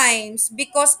 Sometimes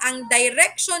because ang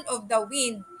direction of the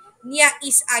wind niya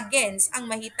is against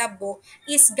ang mahitabo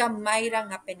is gamay ra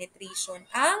nga penetration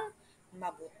ang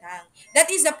mabutang. That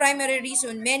is the primary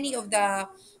reason many of the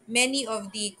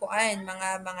kuan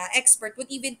mga expert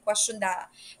would even question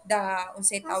the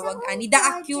unsay tawag ani the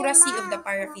accuracy of the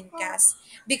paraffin cast,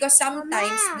 because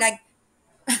sometimes like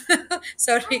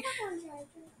sorry,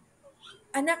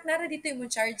 anak, nara dito yung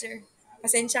charger.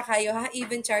 Pasensya kayo ha,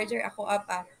 even charger ako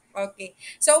apa. Okay.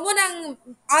 So munang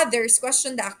others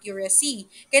question the accuracy.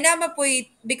 Kaya naman po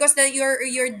because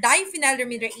your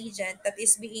diphenylamine reagent that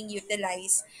is being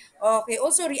utilized, okay,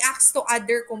 also reacts to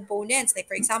other components, like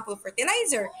for example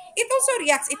fertilizer. It also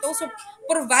reacts, it also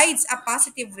provides a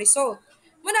positive result.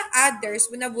 Munang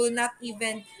others muna will not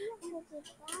even,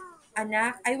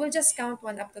 anak, I will just count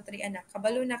 1 up to 3, anak.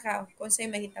 Kabalo na ka kung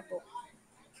sa'yo mahitabo.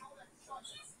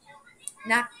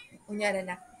 Nak, unyara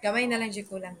nak. Gamay na lang dyan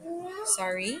kulang.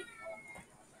 Sorry.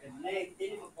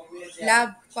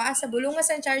 Love, paa sa bulungas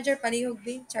ang charger, palihog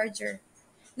din, charger.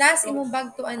 Nas imong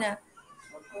bag to, anak.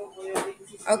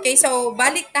 Okay, so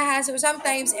balik ta ha. So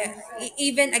sometimes,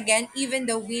 even again, even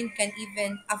the wind can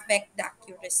even affect the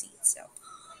accuracy itself.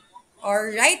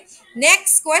 Alright.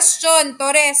 Next question,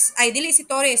 Torres. Ay, dili si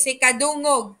Torres. Si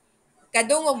Kadungog.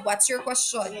 Kadungog, what's your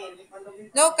question?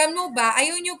 No, kamo ba,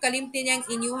 ayaw nyo kalimtin yung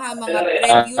inyuha mga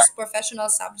previous professional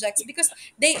subjects because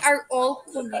they are all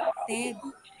connected.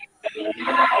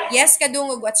 Yes,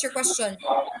 Kadungog, what's your question?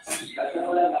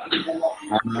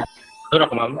 Doon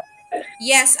ako, ma'am.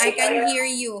 Yes, I can hear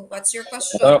you. What's your Ito,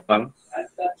 question? ma'am.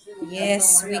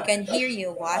 Yes, we can hear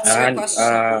you. What's your And, question?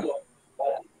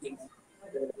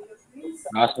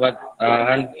 as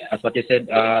what you said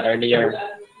earlier,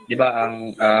 di ba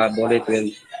ang bullet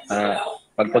will,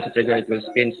 pag pull sa trigger, it will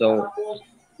spin. So,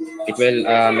 it will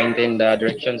maintain the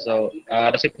direction. So,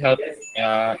 does it help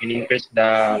in increase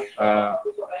the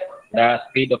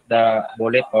speed of the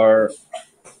bullet, or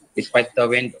despite the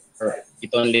wind, or it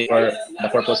only for the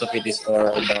purpose of it is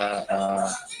for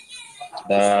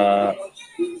the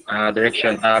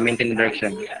direction, maintain the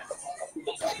direction.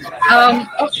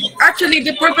 Actually,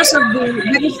 the purpose of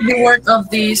that is the work of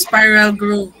the spiral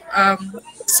groove.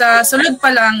 Sa sunod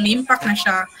pa lang, ni-impact na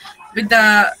siya with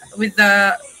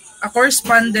the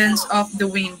correspondence of the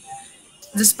wind.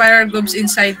 The spiral grooves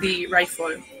inside the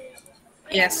rifle.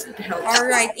 Yes, it helps. All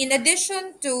right. In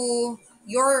addition to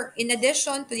your in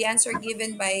addition to the answer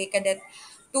given by Cadet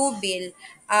Tubil,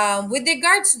 with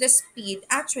regards to the speed,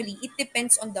 actually, it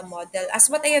depends on the model. As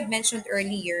what I have mentioned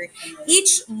earlier,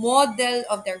 each model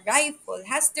of the rifle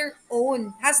has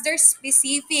their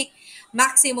specific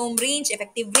maximum range,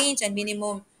 effective range, and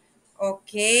minimum.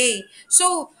 Okay.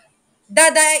 So,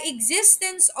 the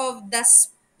existence of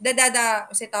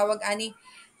say tawag ani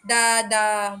the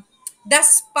the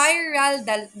spiral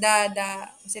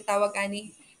say tawag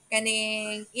ani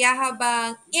kaning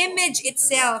iyahabang image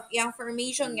itself iyang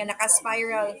formation nga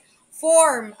naka-spiral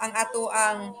form ang ato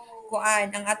ang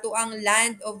ato ang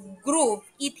land of groove,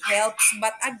 it helps,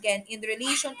 but again in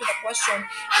relation to the question,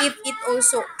 if it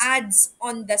also adds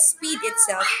on the speed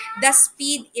itself, the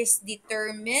speed is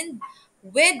determined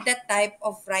with the type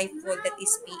of rifle that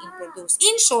is being produced.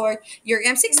 In short, your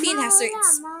M16 has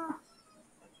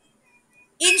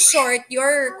in short,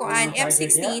 your kuan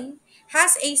M16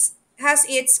 has has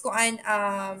its kuan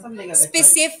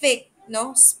specific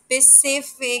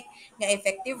specific na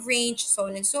effective range, so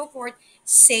on and so forth.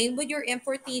 Same with your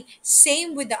M14,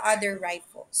 same with the other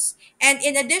rifles. And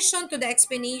in addition to the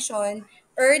explanation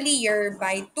earlier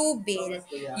by Tubil,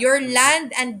 your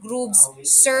land and grooves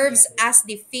serves as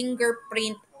the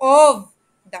fingerprint of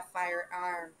the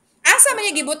firearm. Asa man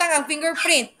yung gibutang ang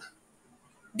fingerprint?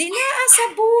 Di naa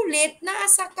sa bullet, naa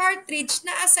sa cartridge,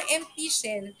 naa sa empty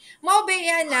shell. Mao ba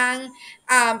yan ng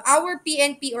our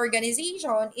PNP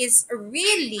organization is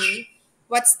really,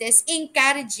 what's this,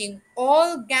 encouraging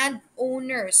all gun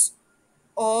owners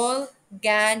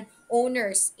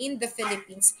in the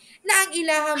Philippines na ang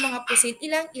ilahang mga pusit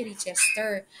ilang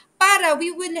i-register para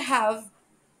we will have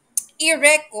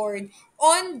i-record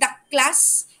on the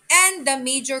class and the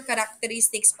major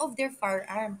characteristics of their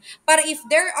firearm. Para if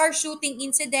there are shooting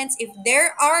incidents, if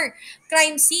there are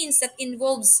crime scenes that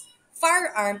involves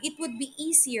firearm, it would be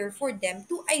easier for them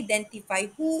to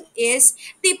identify who is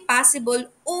the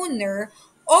possible owner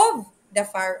of the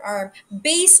firearm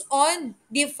based on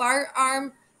the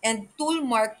firearm and tool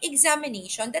mark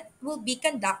examination that will be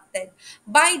conducted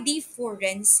by the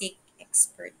forensic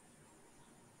expert.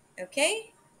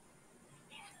 Okay?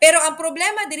 Pero ang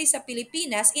problema diri sa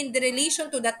Pilipinas in the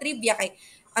relation to the trivia kay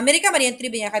Amerika man yung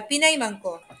trivia niya kay Pinay man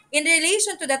ko. In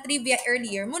relation to the trivia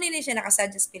earlier, muna ni siya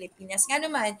nakasuggest Pilipinas. Nga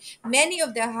naman, many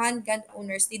of the handgun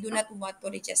owners, they do not want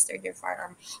to register their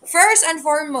firearm. First and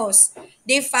foremost,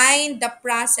 they find the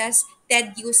process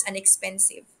tedious and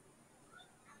expensive.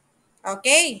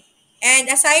 Okay? And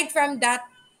aside from that,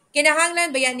 kinahanglan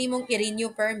ba yan nimong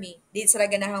i-renew permit? Di sila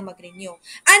ganahang mag-renew.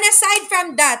 And aside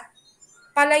from that,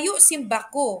 palayo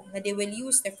simbako na they will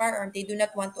use the firearm, they do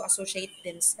not want to associate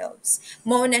themselves.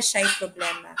 Mao na siya'y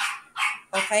problema.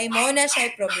 Okay? Mao na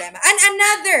siya'y problema. And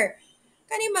another,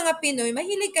 kani mga Pinoy,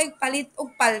 mahilig kay palit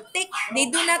og paltik. They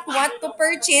do not want to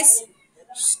purchase,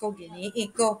 Diyos ko,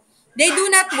 ginii ko. They do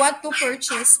not want to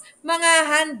purchase mga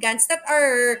handguns that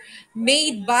are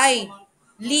made by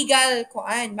legal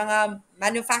kuan, mga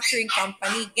manufacturing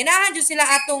company. Ganahan jud sila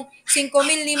atong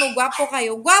 5,000 nimo gwapo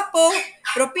kayo. Gwapo,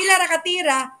 pero pila ra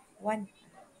katira? One.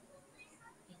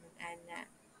 Ana.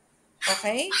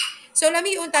 Okay? So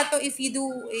lami unta to if you do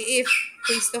if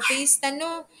face to face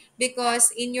tano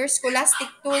because in your scholastic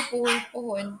tour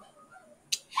puhon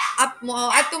up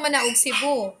mo adto man na og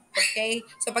Cebu. Okay?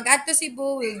 So pag adto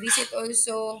Cebu, we'll visit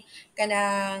also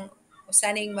kanang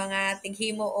usaning mga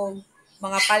tighimo og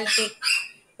mga paltik.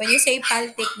 When you say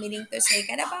paltik, meaning to say,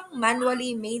 kana bang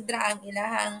manually made ra ang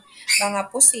ilahang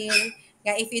mga pusil,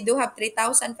 nga if you do have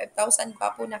 3,000, 5,000 pa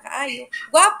po na kaayo,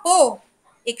 gwapo,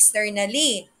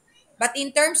 externally. But in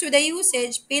terms of the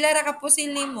usage, pila ra ka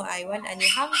pusil nimo ay one ani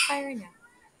hang fire na.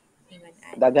 Ingon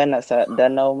ani. Dagan na sa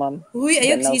Danau, ma'am. Uy,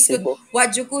 ayog Danau, siskot. Cebu.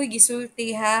 Wadyo ko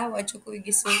gisulti ha. Wadyo ko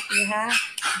gisulti ha.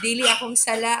 Dili akong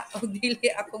sala o dili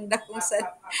akong dakong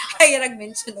sala. Ay,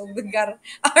 mention og lugar.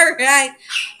 Alright.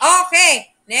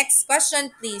 Okay. Next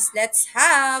question, please. Let's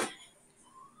have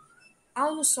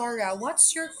Almosora.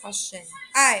 What's your question?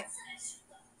 Ay,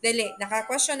 dili.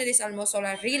 Naka-question na this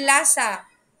Almosora. Rilasa.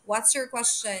 What's your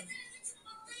question?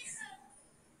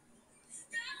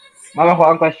 Ma'am, ako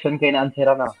ang question kay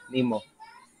na-answer na, nimo.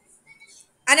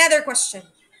 Another question.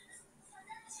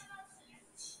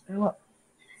 Ano?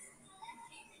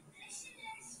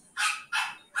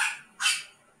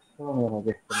 Ano mo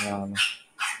gusto niya ano?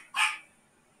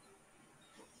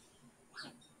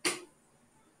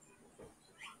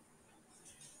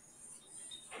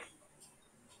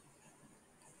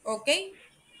 Okay?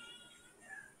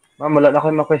 Ma'am, wala na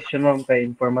kayo ma-question, ma'am, kay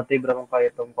informative ra kung kayo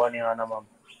itong kuha niya na, ma'am.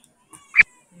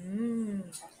 Hmm.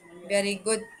 Very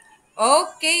good.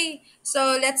 Okay,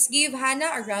 so let's give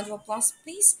Hannah a round of applause,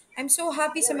 please. I'm so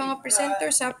happy sa mga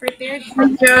presenters ha, prepared.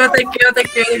 Thank you, thank you,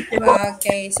 thank you, thank you.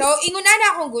 Okay, so inguna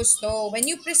na akong gusto. When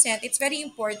you present, it's very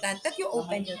important that you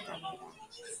open your camera.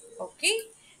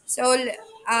 Okay? So,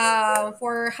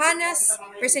 for Hannah's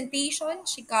presentation,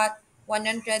 she got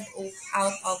 100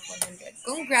 out of 100.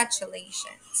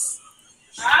 Congratulations.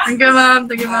 Thank you, ma'am.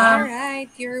 Thank you, All ma'am. right,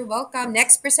 you're welcome.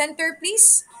 Next presenter,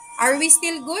 please. Are we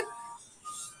still good?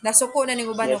 Nasuko na ni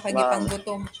uban o Yes, kagi ma'am.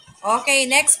 panggutom. Okay,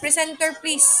 next presenter,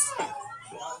 please.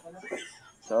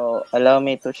 So allow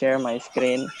me to share my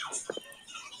screen.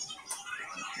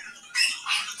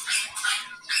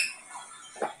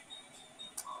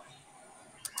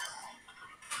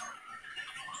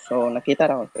 So nakita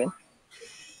ra ko screen.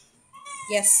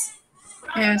 Yes.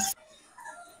 Yes.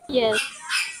 Yes.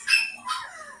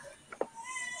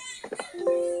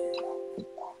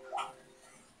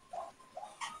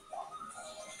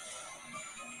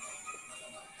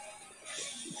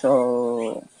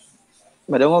 So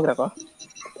madungog ra ko.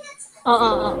 Oo.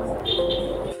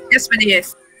 Yes, ma'am, yes.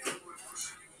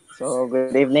 So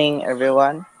good evening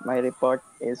everyone. My report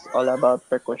is all about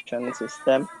percussion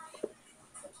system.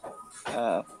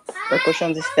 Uh,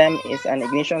 Percussion system is an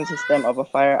ignition system of a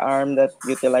firearm that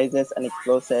utilizes an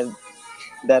explosive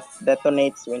that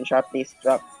detonates when sharply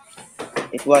struck.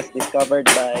 It was discovered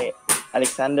by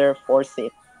Alexander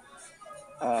Forsyth.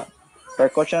 Uh,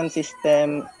 Percussion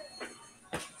system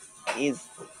is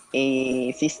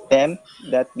a system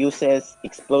that uses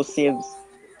explosives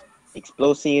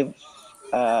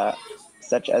uh,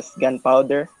 such as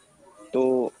gunpowder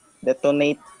to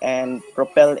detonate and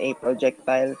propel a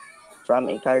projectile from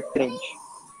a cartridge.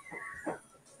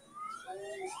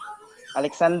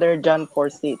 Alexander John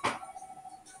Forsyth.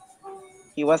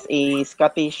 He was a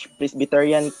Scottish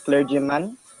Presbyterian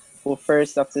clergyman who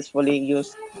first successfully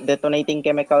used detonating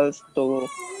chemicals to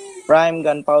prime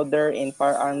gunpowder in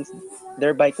firearms,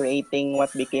 thereby creating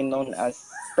what became known as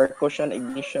percussion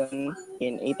ignition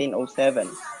in 1807.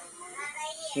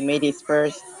 He made his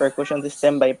first percussion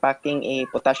system by packing a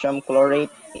potassium chlorate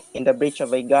in the breech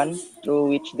of a gun through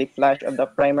which the flash of the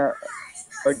primer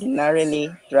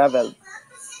ordinarily traveled.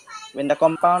 When the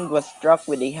compound was struck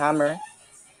with a hammer,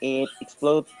 it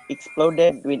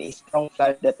exploded with a strong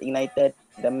flash that ignited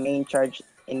the main charge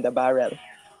in the barrel.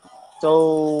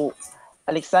 So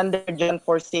Alexander John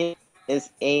Forsyth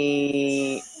is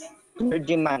a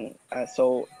clergyman.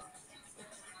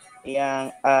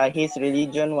 His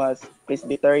religion was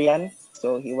Presbyterian,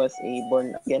 so he was a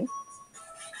born again.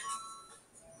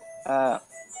 Uh,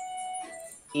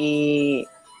 he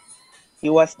he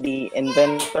was the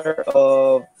inventor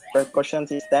of percussion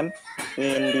system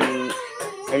in the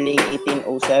early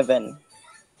 1807.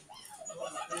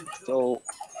 So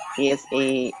he is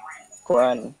a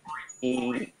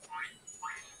a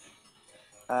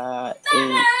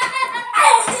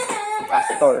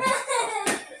pastor.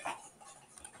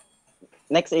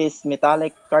 Next is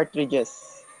metallic cartridges.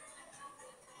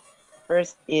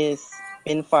 First is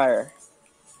pinfire,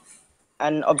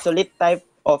 an obsolete type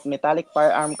of metallic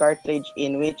firearm cartridge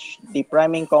in which the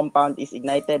priming compound is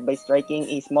ignited by striking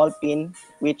a small pin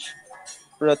which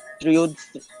protrudes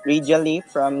radially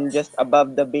from just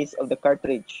above the base of the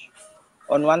cartridge.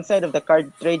 On one side of the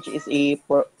cartridge is a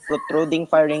protruding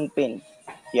firing pin.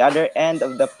 The other end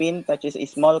of the pin touches a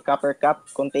small copper cap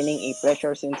containing a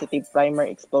pressure-sensitive primer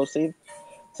explosive,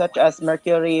 such as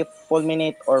mercury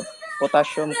fulminate or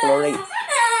potassium chlorate.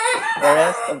 The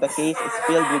rest of the case is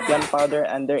filled with gunpowder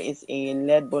and there is a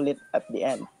lead bullet at the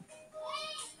end.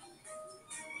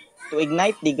 To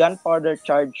ignite the gunpowder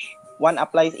charge, one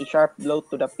applies a sharp blow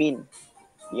to the pin.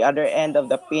 The other end of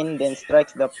the pin then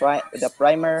strikes the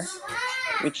primer,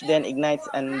 which then ignites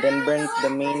and then burns the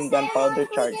main gunpowder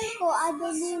charge.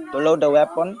 To load the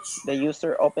weapon, the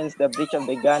user opens the breech of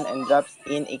the gun and drops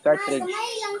in a cartridge.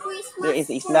 There is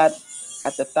a slot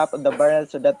at the top of the barrel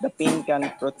so that the pin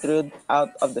can protrude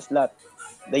out of the slot.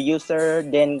 The user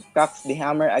then cocks the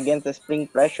hammer against the spring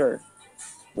pressure.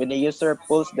 When the user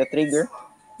pulls the trigger,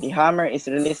 the hammer is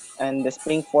released and the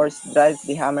spring force drives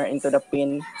the hammer into the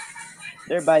pin,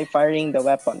 thereby firing the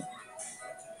weapon.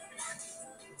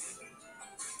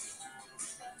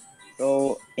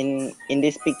 So in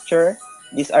this picture,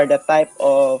 these are the type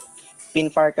of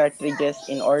pinfire cartridges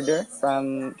in order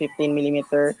from 15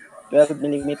 millimeter, 12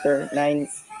 millimeter, 9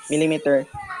 millimeter,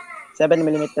 7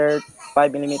 millimeter,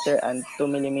 5 millimeter, and 2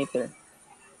 millimeter.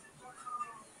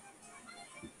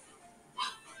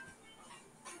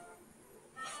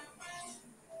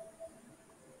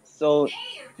 So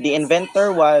the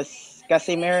inventor was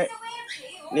Casimir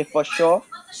Lefaucheux,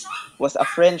 was a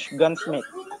French gunsmith.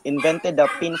 invented the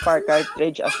pinfire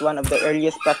cartridge as one of the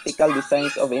earliest practical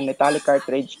designs of a metallic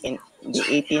cartridge in the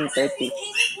 1830s.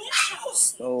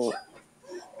 So,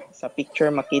 sa picture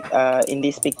in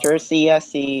this picture siya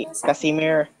si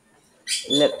Casimir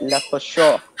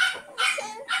Lacroix,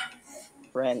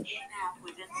 French.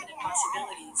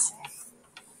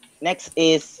 Next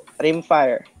is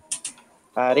rimfire.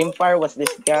 Rimfire was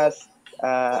discussed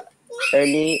uh,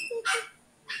 early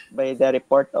by the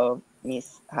report of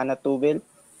Miss Hannah Tuville.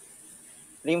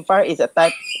 Rimfire is a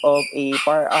type of a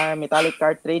firearm metallic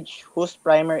cartridge whose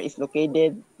primer is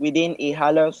located within a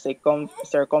hollow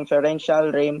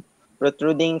circumferential rim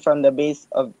protruding from the base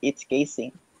of its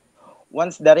casing.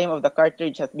 Once the rim of the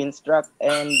cartridge has been struck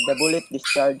and the bullet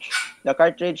discharged, the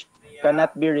cartridge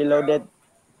cannot be reloaded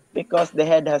because the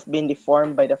head has been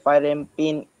deformed by the firearm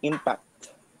pin impact.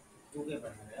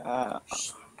 Uh,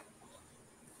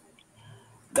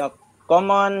 the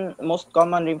most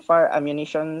common rimfire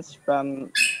ammunitions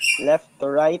from left to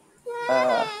right,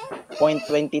 uh,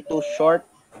 .22 short,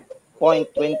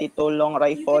 .22 long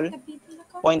rifle,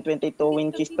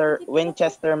 .22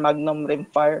 Winchester Magnum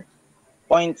rimfire,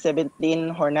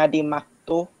 .17 Hornady Mach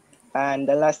 2, and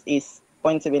the last is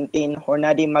 .17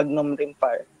 Hornady Magnum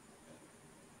rimfire.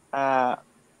 Uh,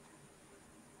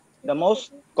 the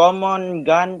most common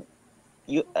gun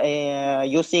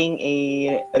using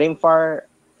a rimfire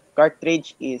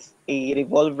cartridge is a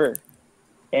revolver,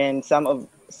 and some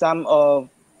of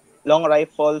long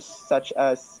rifles such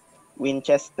as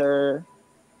Winchester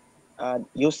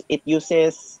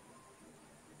uses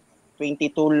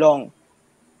 22 long.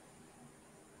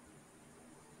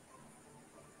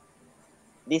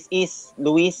 This is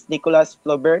Louis Nicolas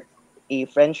Flaubert, a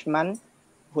Frenchman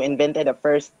who invented the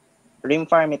first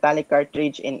rimfire metallic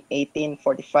cartridge in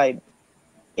 1845.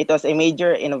 It was a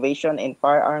major innovation in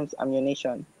firearms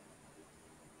ammunition.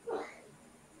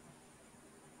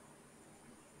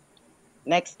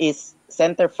 Next is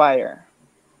center fire,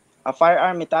 a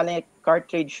firearm metallic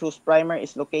cartridge whose primer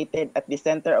is located at the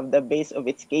center of the base of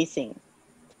its casing.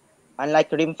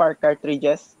 Unlike rimfire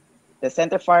cartridges, the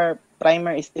centerfire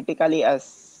primer is typically a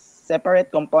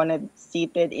separate component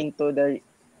seated into the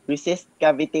resist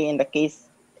cavity in the case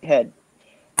head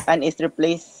and is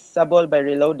replaceable by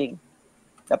reloading.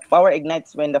 The power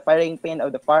ignites when the firing pin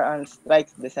of the firearm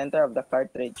strikes the center of the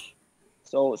cartridge.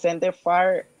 So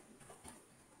centerfire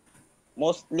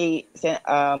most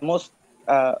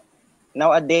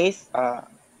nowadays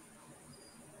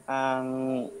ang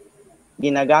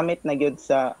ginagamit na gyud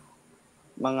sa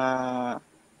mga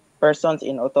persons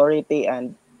in authority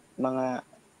and mga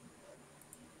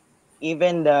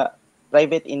even the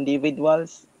private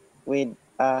individuals with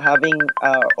having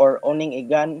or owning a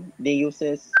gun, they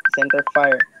uses center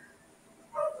fire.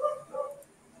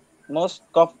 Most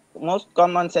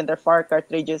common center fire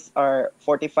cartridges are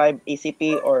 45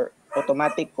 ACP or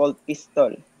automatic Colt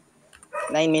pistol,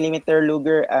 9mm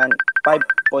Luger, and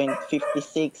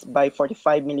 5.56 by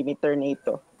 45 millimeter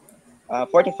NATO.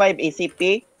 45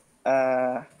 ACP,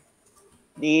 uh,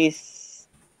 this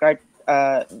cart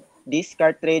uh, this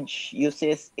cartridge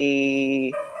uses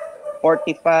a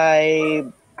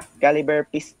 45 caliber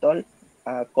pistol,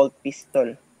 Colt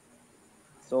pistol.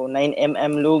 So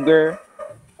 9mm Luger,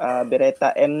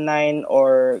 Beretta M9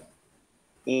 or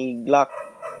a Glock.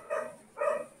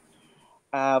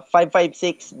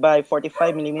 5.56 by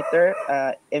 45 millimeter,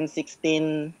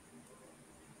 M16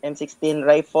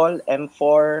 rifle,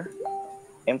 M4,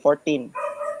 M14.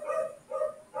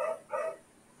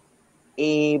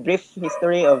 A brief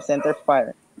history of center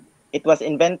fire. It was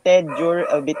invented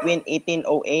between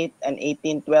 1808 and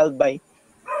 1812 by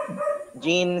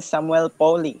Jean Samuel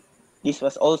Pauli. This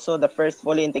was also the first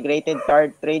fully integrated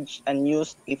cartridge and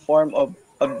used a form of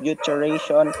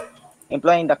obturación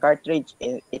employing the cartridge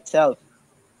itself.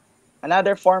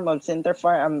 Another form of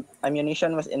centerfire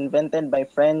ammunition was invented by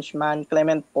Frenchman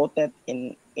Clement Potet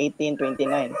in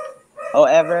 1829.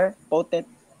 However, Potet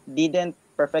didn't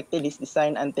perfected his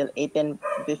design until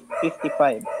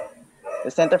 1855. The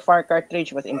centerfire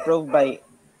cartridge was improved by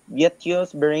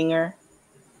Vietius Beringer,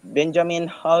 Benjamin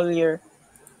Hollier,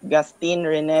 Gaston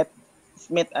Renet,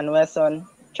 Smith and Wesson,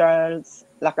 Charles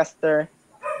Lancaster,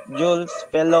 Jules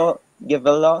Fellow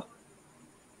Gevelo,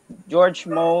 George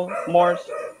Morse,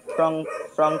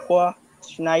 Francois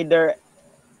Schneider,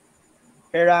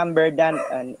 Hiram Berdan,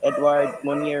 and Edward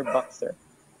Munier Boxer.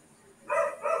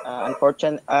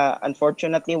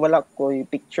 Unfortunately, wala ko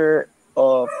picture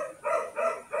of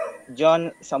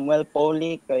John Samuel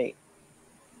Pauli kay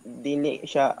dili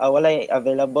siya walay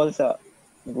available sa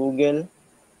Google.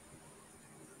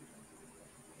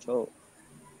 So,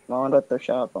 mao to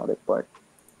siya pang report.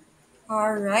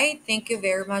 All right, thank you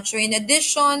very much. So in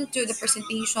addition to the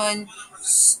presentation,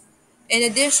 in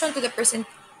addition to the present,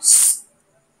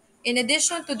 in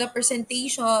addition to the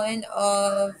presentation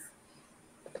of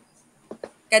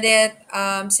Cadet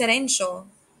Serencio,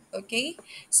 okay?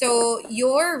 So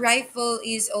your rifle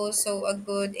is also a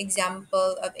good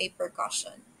example of a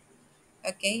percussion.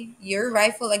 Okay, your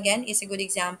rifle again is a good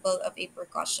example of a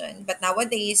percussion. But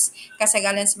nowadays,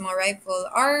 kasagalan sa mga rifle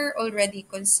are already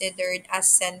considered as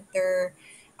center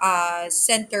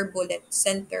bullet,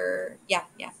 center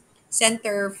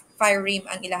fire rim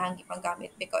ang ilahang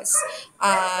gipanggamit because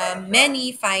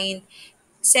many find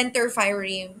center fire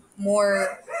rim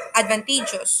more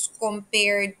advantageous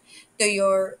compared to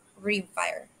your rim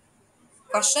fire.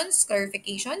 Questions,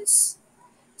 clarifications?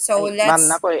 So Ay, ma'am, let's.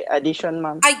 nako addition,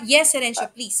 ma'am. Yes, Serencio,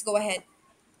 please go ahead.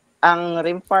 Ang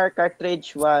rimfire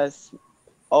cartridge was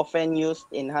often used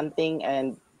in hunting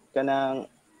and kanang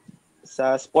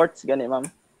sa sports gani, ma'am.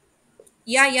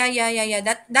 Yeah.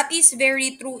 That is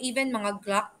very true. Even mga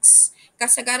Glocks,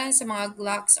 kasagaran sa mga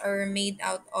Glocks are made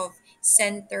out of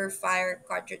center fire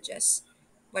cartridges.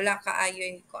 Wala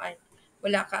kaayoy kuan.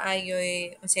 Wala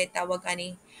kaayoy unsay tawag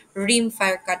ani rim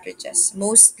fire cartridges.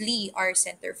 Mostly are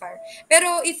center fire.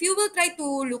 Pero if you will try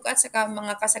to look at sa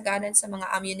mga kasagaran sa mga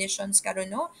ammunitions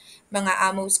karon no, mga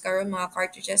ammos karon, mga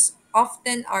cartridges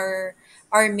often are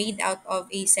made out of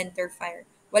a center fire.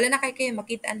 Wala na kayo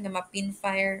makitaan nga ma-pin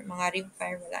fire, mga rim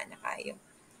fire, wala na kayo.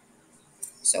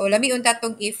 So, lami unta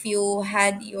tong if you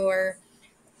had your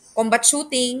combat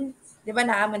shooting, di ba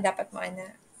naaman dapat mo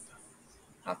ana?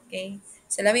 Okay.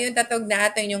 So, lami yung tatog na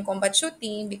ato yung combat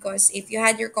shooting because if you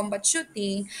had your combat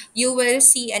shooting, you will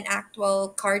see an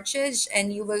actual cartridge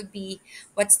and you will be,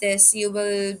 what's this? You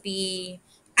will be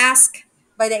asked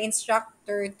by the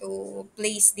instructor to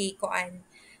place the koan,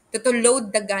 to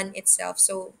load the gun itself.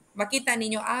 So, makita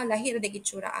ninyo, lahir na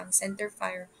gitsura ang center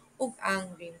fire ug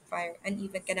ang rim fire and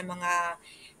even ka na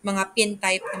mga pin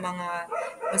type na mga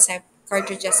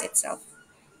cartridges itself.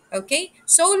 Okay?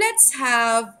 So, let's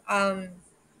have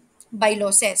by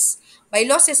losses. By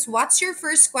losses, what's your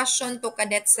first question to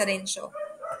Cadet Serencio?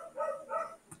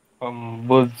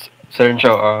 Both Sir and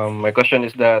Chow, my question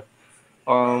is that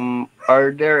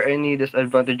are there any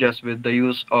disadvantages with the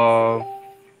use of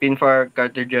pinfire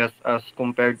cartridges as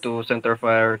compared to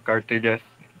centerfire cartridges?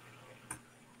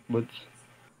 Boots?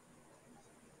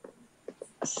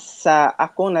 Sa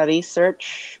ako na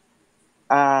research,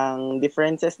 ang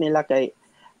differences nila kay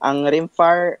ang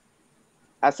rimfire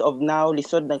as of now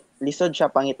lisod siya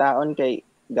pangitaon kay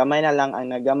gamay na lang ang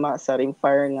nagama sa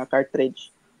rimfire nga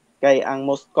cartridge. Kay ang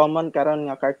most common karon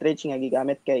nga cartridge nga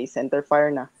gigamit kay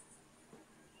centerfire na.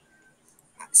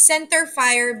 Center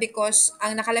fire because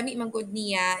ang nakalami man gud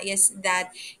niya is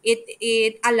that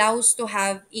it allows to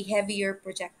have a heavier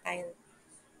projectile.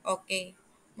 Okay.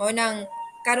 Mao nang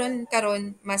karon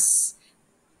mas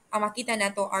ang makita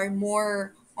nato are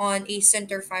more on a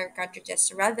center fire cartridges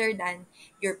rather than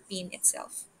your pin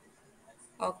itself.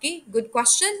 Okay, good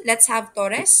question. Let's have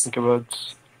Torres. Thank you,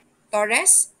 Boots.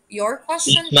 Torres, your Yes,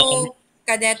 question ma'am. to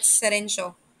Cadet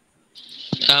Serencio.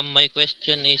 My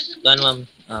question is, ano ma'am,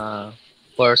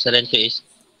 for Serencio is,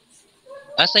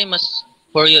 asay mas,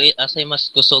 for you, asay mas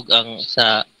kusog ang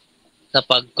sa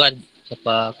pagkwan,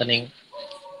 sa kaning,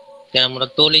 kaya mo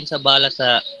nagtulin sa bala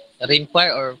sa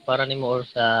rimfire or para nimo or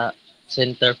sa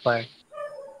center fire.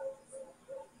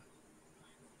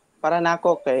 Para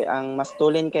nako kay ang mas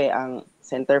tulin kay ang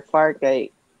centerfire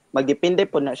kay magdepende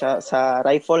po na siya sa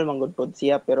rifle manggod pod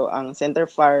siya pero ang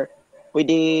centerfire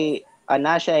pwede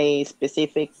ana siya ay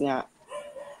specific nga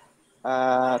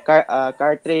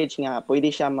cartridge nga pwede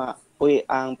siya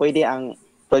pwede ang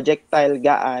projectile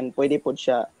gaan pwede pod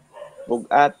siya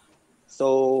bugat.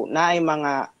 So naay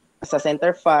mga sa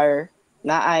centerfire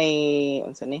naay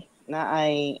unsa ni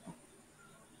naay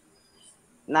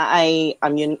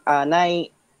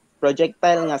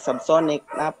projectile nga subsonic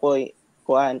napoy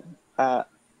kuan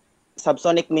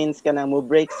subsonic means kanang mo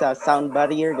break sa sound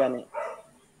barrier gani.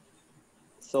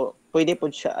 So pwede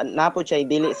po siya napo siya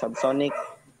dili subsonic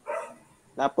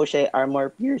napo siya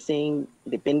armor piercing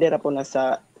depende ra po na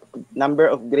sa number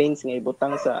of grains nga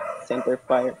ibutang sa center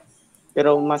fire.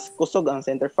 Pero mas kusog ang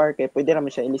center fire kay pwede ra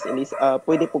man siya ilis-ilis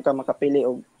pwede po ka makapili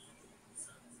og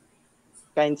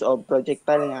kinds of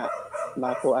projectile nga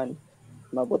makuan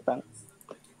mabutang.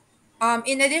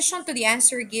 In addition to the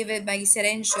answer given by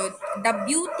Serencio, the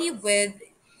beauty with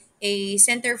a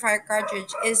center fire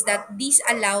cartridge is that this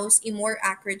allows a more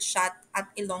accurate shot at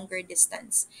a longer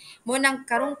distance. Mo nang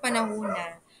karong panahon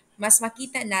na, mas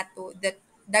makita nato that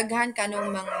daghan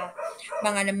kanong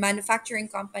mga manufacturing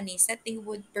companies that they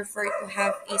would prefer to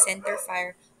have a center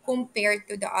fire compared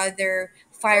to the other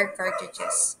fire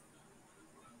cartridges.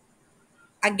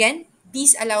 Again,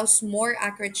 this allows more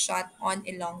accurate shot on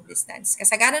a long distance.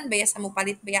 Kasagaran baya sa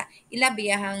mupalit baya, ila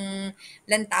bayahang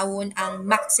lantawon ang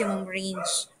maximum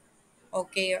range,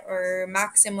 okay, or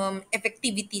maximum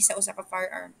effectivity sa usa ka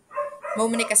firearm. Mao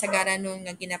man ni kasagaran nun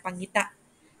nga ginapangita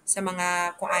sa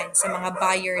mga kuan, sa mga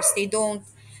buyers. They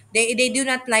do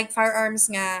not like firearms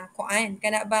nga kuan.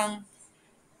 Kana bang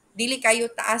dili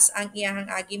kayo taas ang iyahang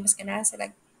agi mas kana sa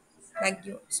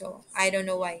lagyo. So, I don't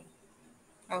know why.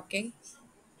 Okay?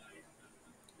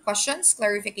 Questions,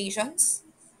 clarifications?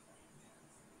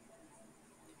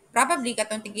 Probably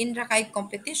katong tig-inra kay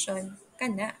competition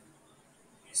kana.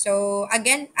 So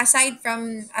again, aside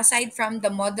from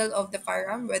the model of the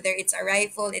firearm, whether it's a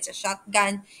rifle, it's a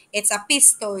shotgun, it's a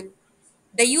pistol,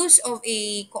 the use of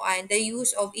a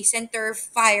center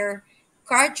fire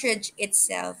cartridge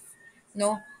itself,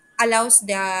 no, allows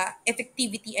the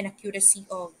effectivity and accuracy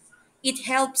of. It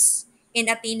helps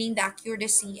in attaining the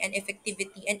accuracy and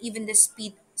effectivity and even the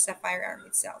speed sa firearm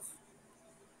itself.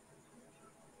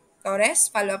 Torres,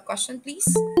 follow-up question please.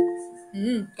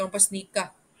 Kung pasnig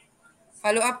ka.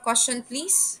 Follow-up question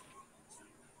please.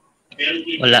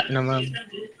 Wala na, ma'am.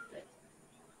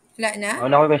 Wala na?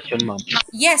 Una ko question, ma'am.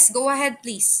 Yes, go ahead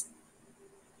please.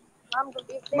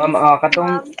 Ma'am,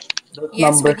 katong those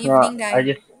Yes, good numbers nga, evening, I Dai.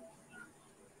 just,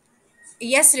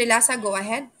 Yes, Relasa, go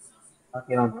ahead.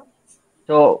 okay, ma'am.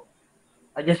 So,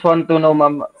 I just want to know,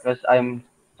 ma'am, because I'm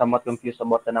somewhat confused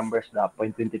about the numbers, the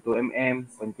 0.22 mm,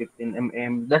 0.15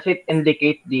 mm. Does it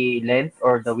indicate the length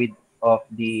or the width of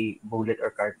the bullet or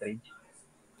cartridge?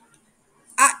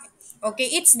 Ah, okay,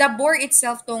 it's the bore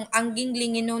itself tong angging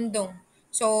linginundong. Mm.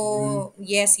 So,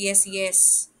 yes, yes,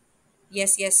 yes.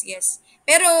 Yes, yes, yes.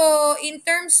 Pero in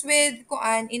terms with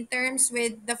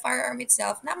the firearm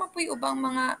itself, naman po yung ubang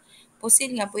mga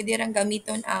pusil nga pwede rang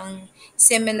gamiton ang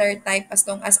similar type as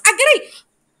long as agray.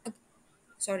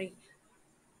 Sorry.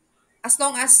 As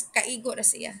long as kaigo na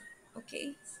siya.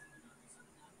 Okay?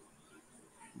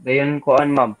 Dayon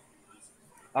koan, ma'am.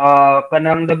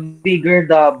 Kanang the bigger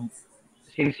the,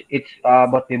 since it's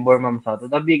about the bore, ma'am, sa to,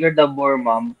 the bigger the bore,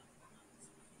 ma'am,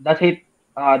 does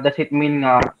it mean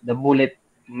the bullet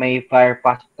may fire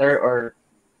faster, or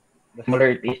the smaller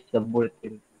it is, the bullet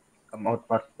will come out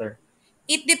faster?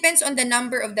 It depends on the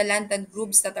number of the lantern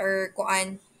groups that are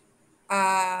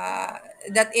uh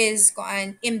that is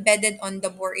embedded on the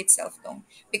bore itself tong,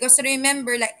 because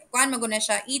remember like maguna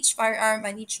siya, each firearm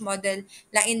and each model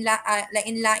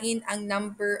lain-lain ang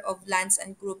number of lands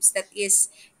and groups that is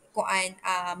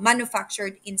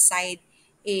manufactured inside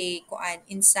a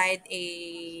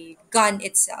gun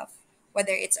itself,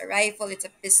 whether it's a rifle, it's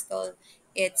a pistol,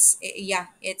 it's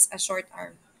a short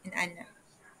arm and ano.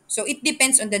 So it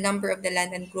depends on the number of the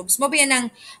land and groups. Mo biyan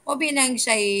ang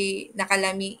siya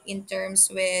nakalami in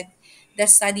terms with the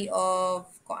study of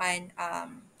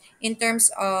in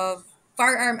terms of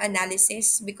firearm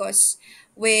analysis, because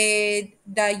with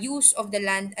the use of the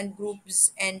land and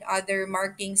groups and other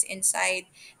markings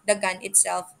inside the gun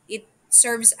itself, it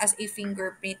serves as a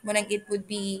fingerprint. Munang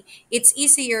it's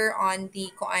easier on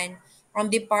the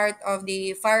part of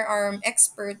the firearm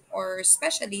expert or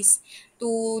specialist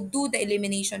to do the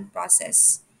elimination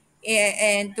process,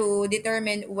 and to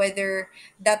determine whether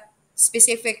that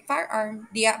specific firearm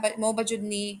diya ba mo ba jud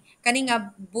ni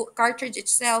kaninga cartridge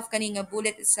itself, kaninga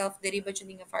bullet itself diri ba jud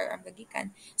ni nga firearm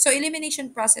gagikan. So elimination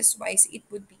process wise it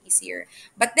would be easier,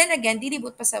 but then again dili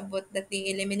bud pasabot that the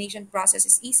elimination process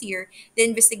is easier, the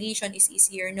investigation is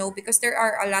easier. No, because there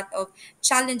are a lot of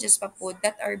challenges pa po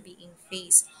that are being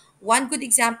faced. One good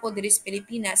example diri sa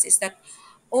Pilipinas is that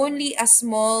only a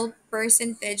small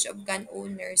percentage of gun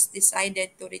owners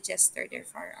decided to register their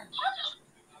firearm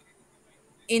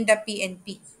in the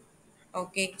PNP.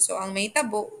 Okay, so ang may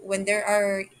tabo, when there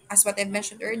are, as what I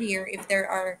mentioned earlier, if there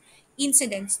are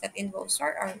incidents that involve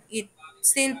firearm, it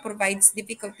still provides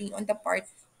difficulty on the part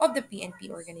of the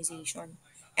PNP organization.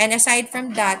 And aside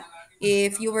from that,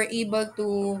 if you were able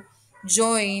to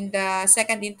join the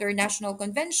Second International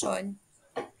Convention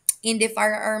in the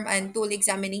firearm and tool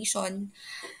examination,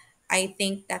 I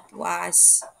think that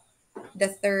was the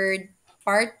third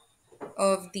part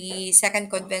of the second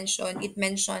convention. It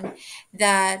mentioned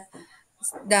that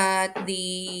that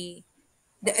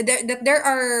there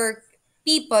are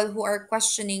people who are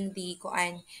questioning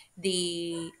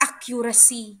the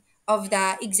accuracy of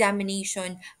the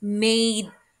examination made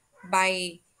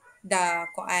by the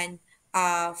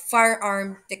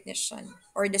firearm technician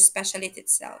or the specialist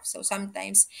itself. So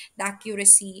sometimes the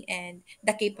accuracy and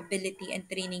the capability and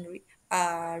training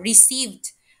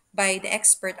received by the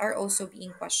expert are also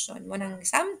being questioned. Munang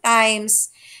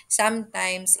sometimes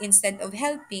instead of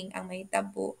helping ang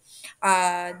mahitabo,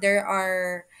 there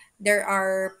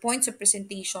are points of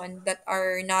presentation that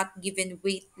are not given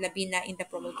weight labi na in the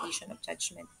promulgation of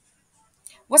judgment.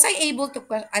 Was I able to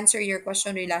answer your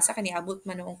question, Rila, sa kaniabot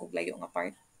man noong kuglayo nga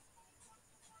part?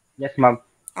 Yes, ma'am.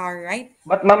 All right.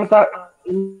 But ma'am,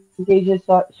 in cases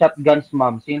sa shotguns,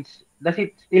 ma'am, since does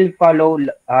it still follow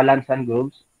lands and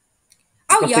grooves?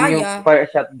 Because Oh, when yeah, you yeah. fire a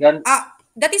shotgun,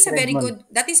 That is a red very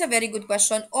man. good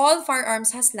question. All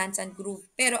firearms has lance and groove.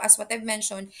 Pero as what I've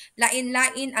mentioned,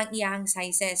 lain-lain ang iyahang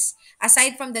sizes.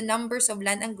 Aside from the numbers of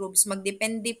land and grooves,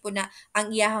 magdepende po na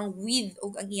ang iyahang width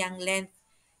o ang iyahang length.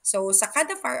 So sa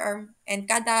kada firearm and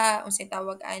kada unsay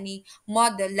tawag ani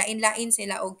model, lain-lain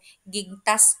sila og ging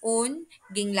tas-on,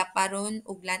 ging laparon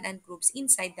og land and grooves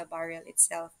inside the barrel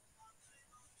itself.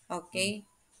 Okay?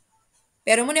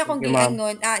 Pero muna Thank akong you, ma'am.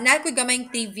 giingon, na ako'y gamayng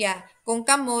trivia. Kung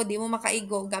kamo, di mo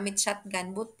makaigo gamit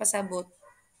shotgun, but pasabot,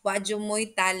 wadyo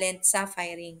mo'y talent sa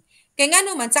firing. Kaya nga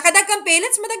naman, sa kadagang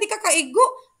pellets, madag di ka kaigo.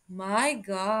 My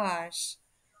gosh.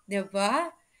 Diba?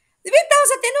 Bitaw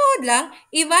sa tinuod lang,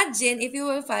 imagine if you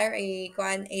will fire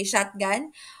a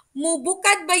shotgun,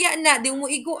 mubukad ba yan na, di mo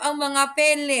igo ang mga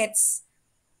pellets.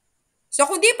 So,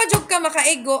 kung di pa jog ka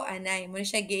makaigo, anay, mo na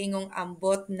siya giingong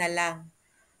ambot na lang.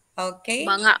 Okay?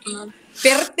 Banga, ma'am.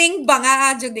 Perting ba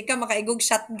nga, jud di ka makaigog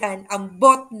shotgun, ang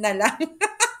bot na lang.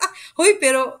 Hoy,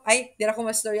 pero, ay, di na ko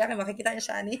mastorya kay makikita niya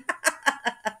siya ani.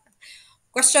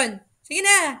 Question. Sige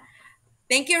na.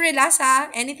 Thank you, Relasa.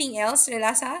 Anything else,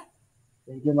 Relasa?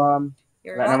 Thank you, ma'am.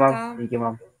 You're Wala na, ma'am. welcome. Thank you,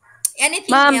 ma'am.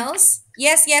 Anything Ma'am. else?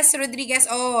 Yes, yes, Rodriguez.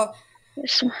 Oh,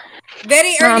 Yes,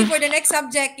 very early ma'am. for the next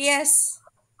subject. Yes.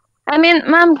 I mean,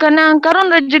 ma'am, kanang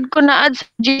karon ra jud ko na add sa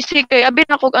GC kay abi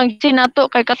na ko ang GC nato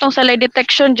kay katong sa lie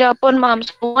detection Japon, ma'am.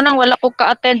 So nang wala ko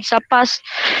ka-attend sa past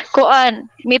kuan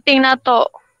meeting nato.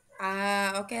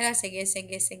 Okay na. Sige,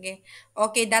 sige, sige.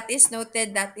 Okay, that is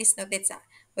noted. That is noted.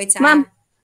 Wait, Ma'am, sa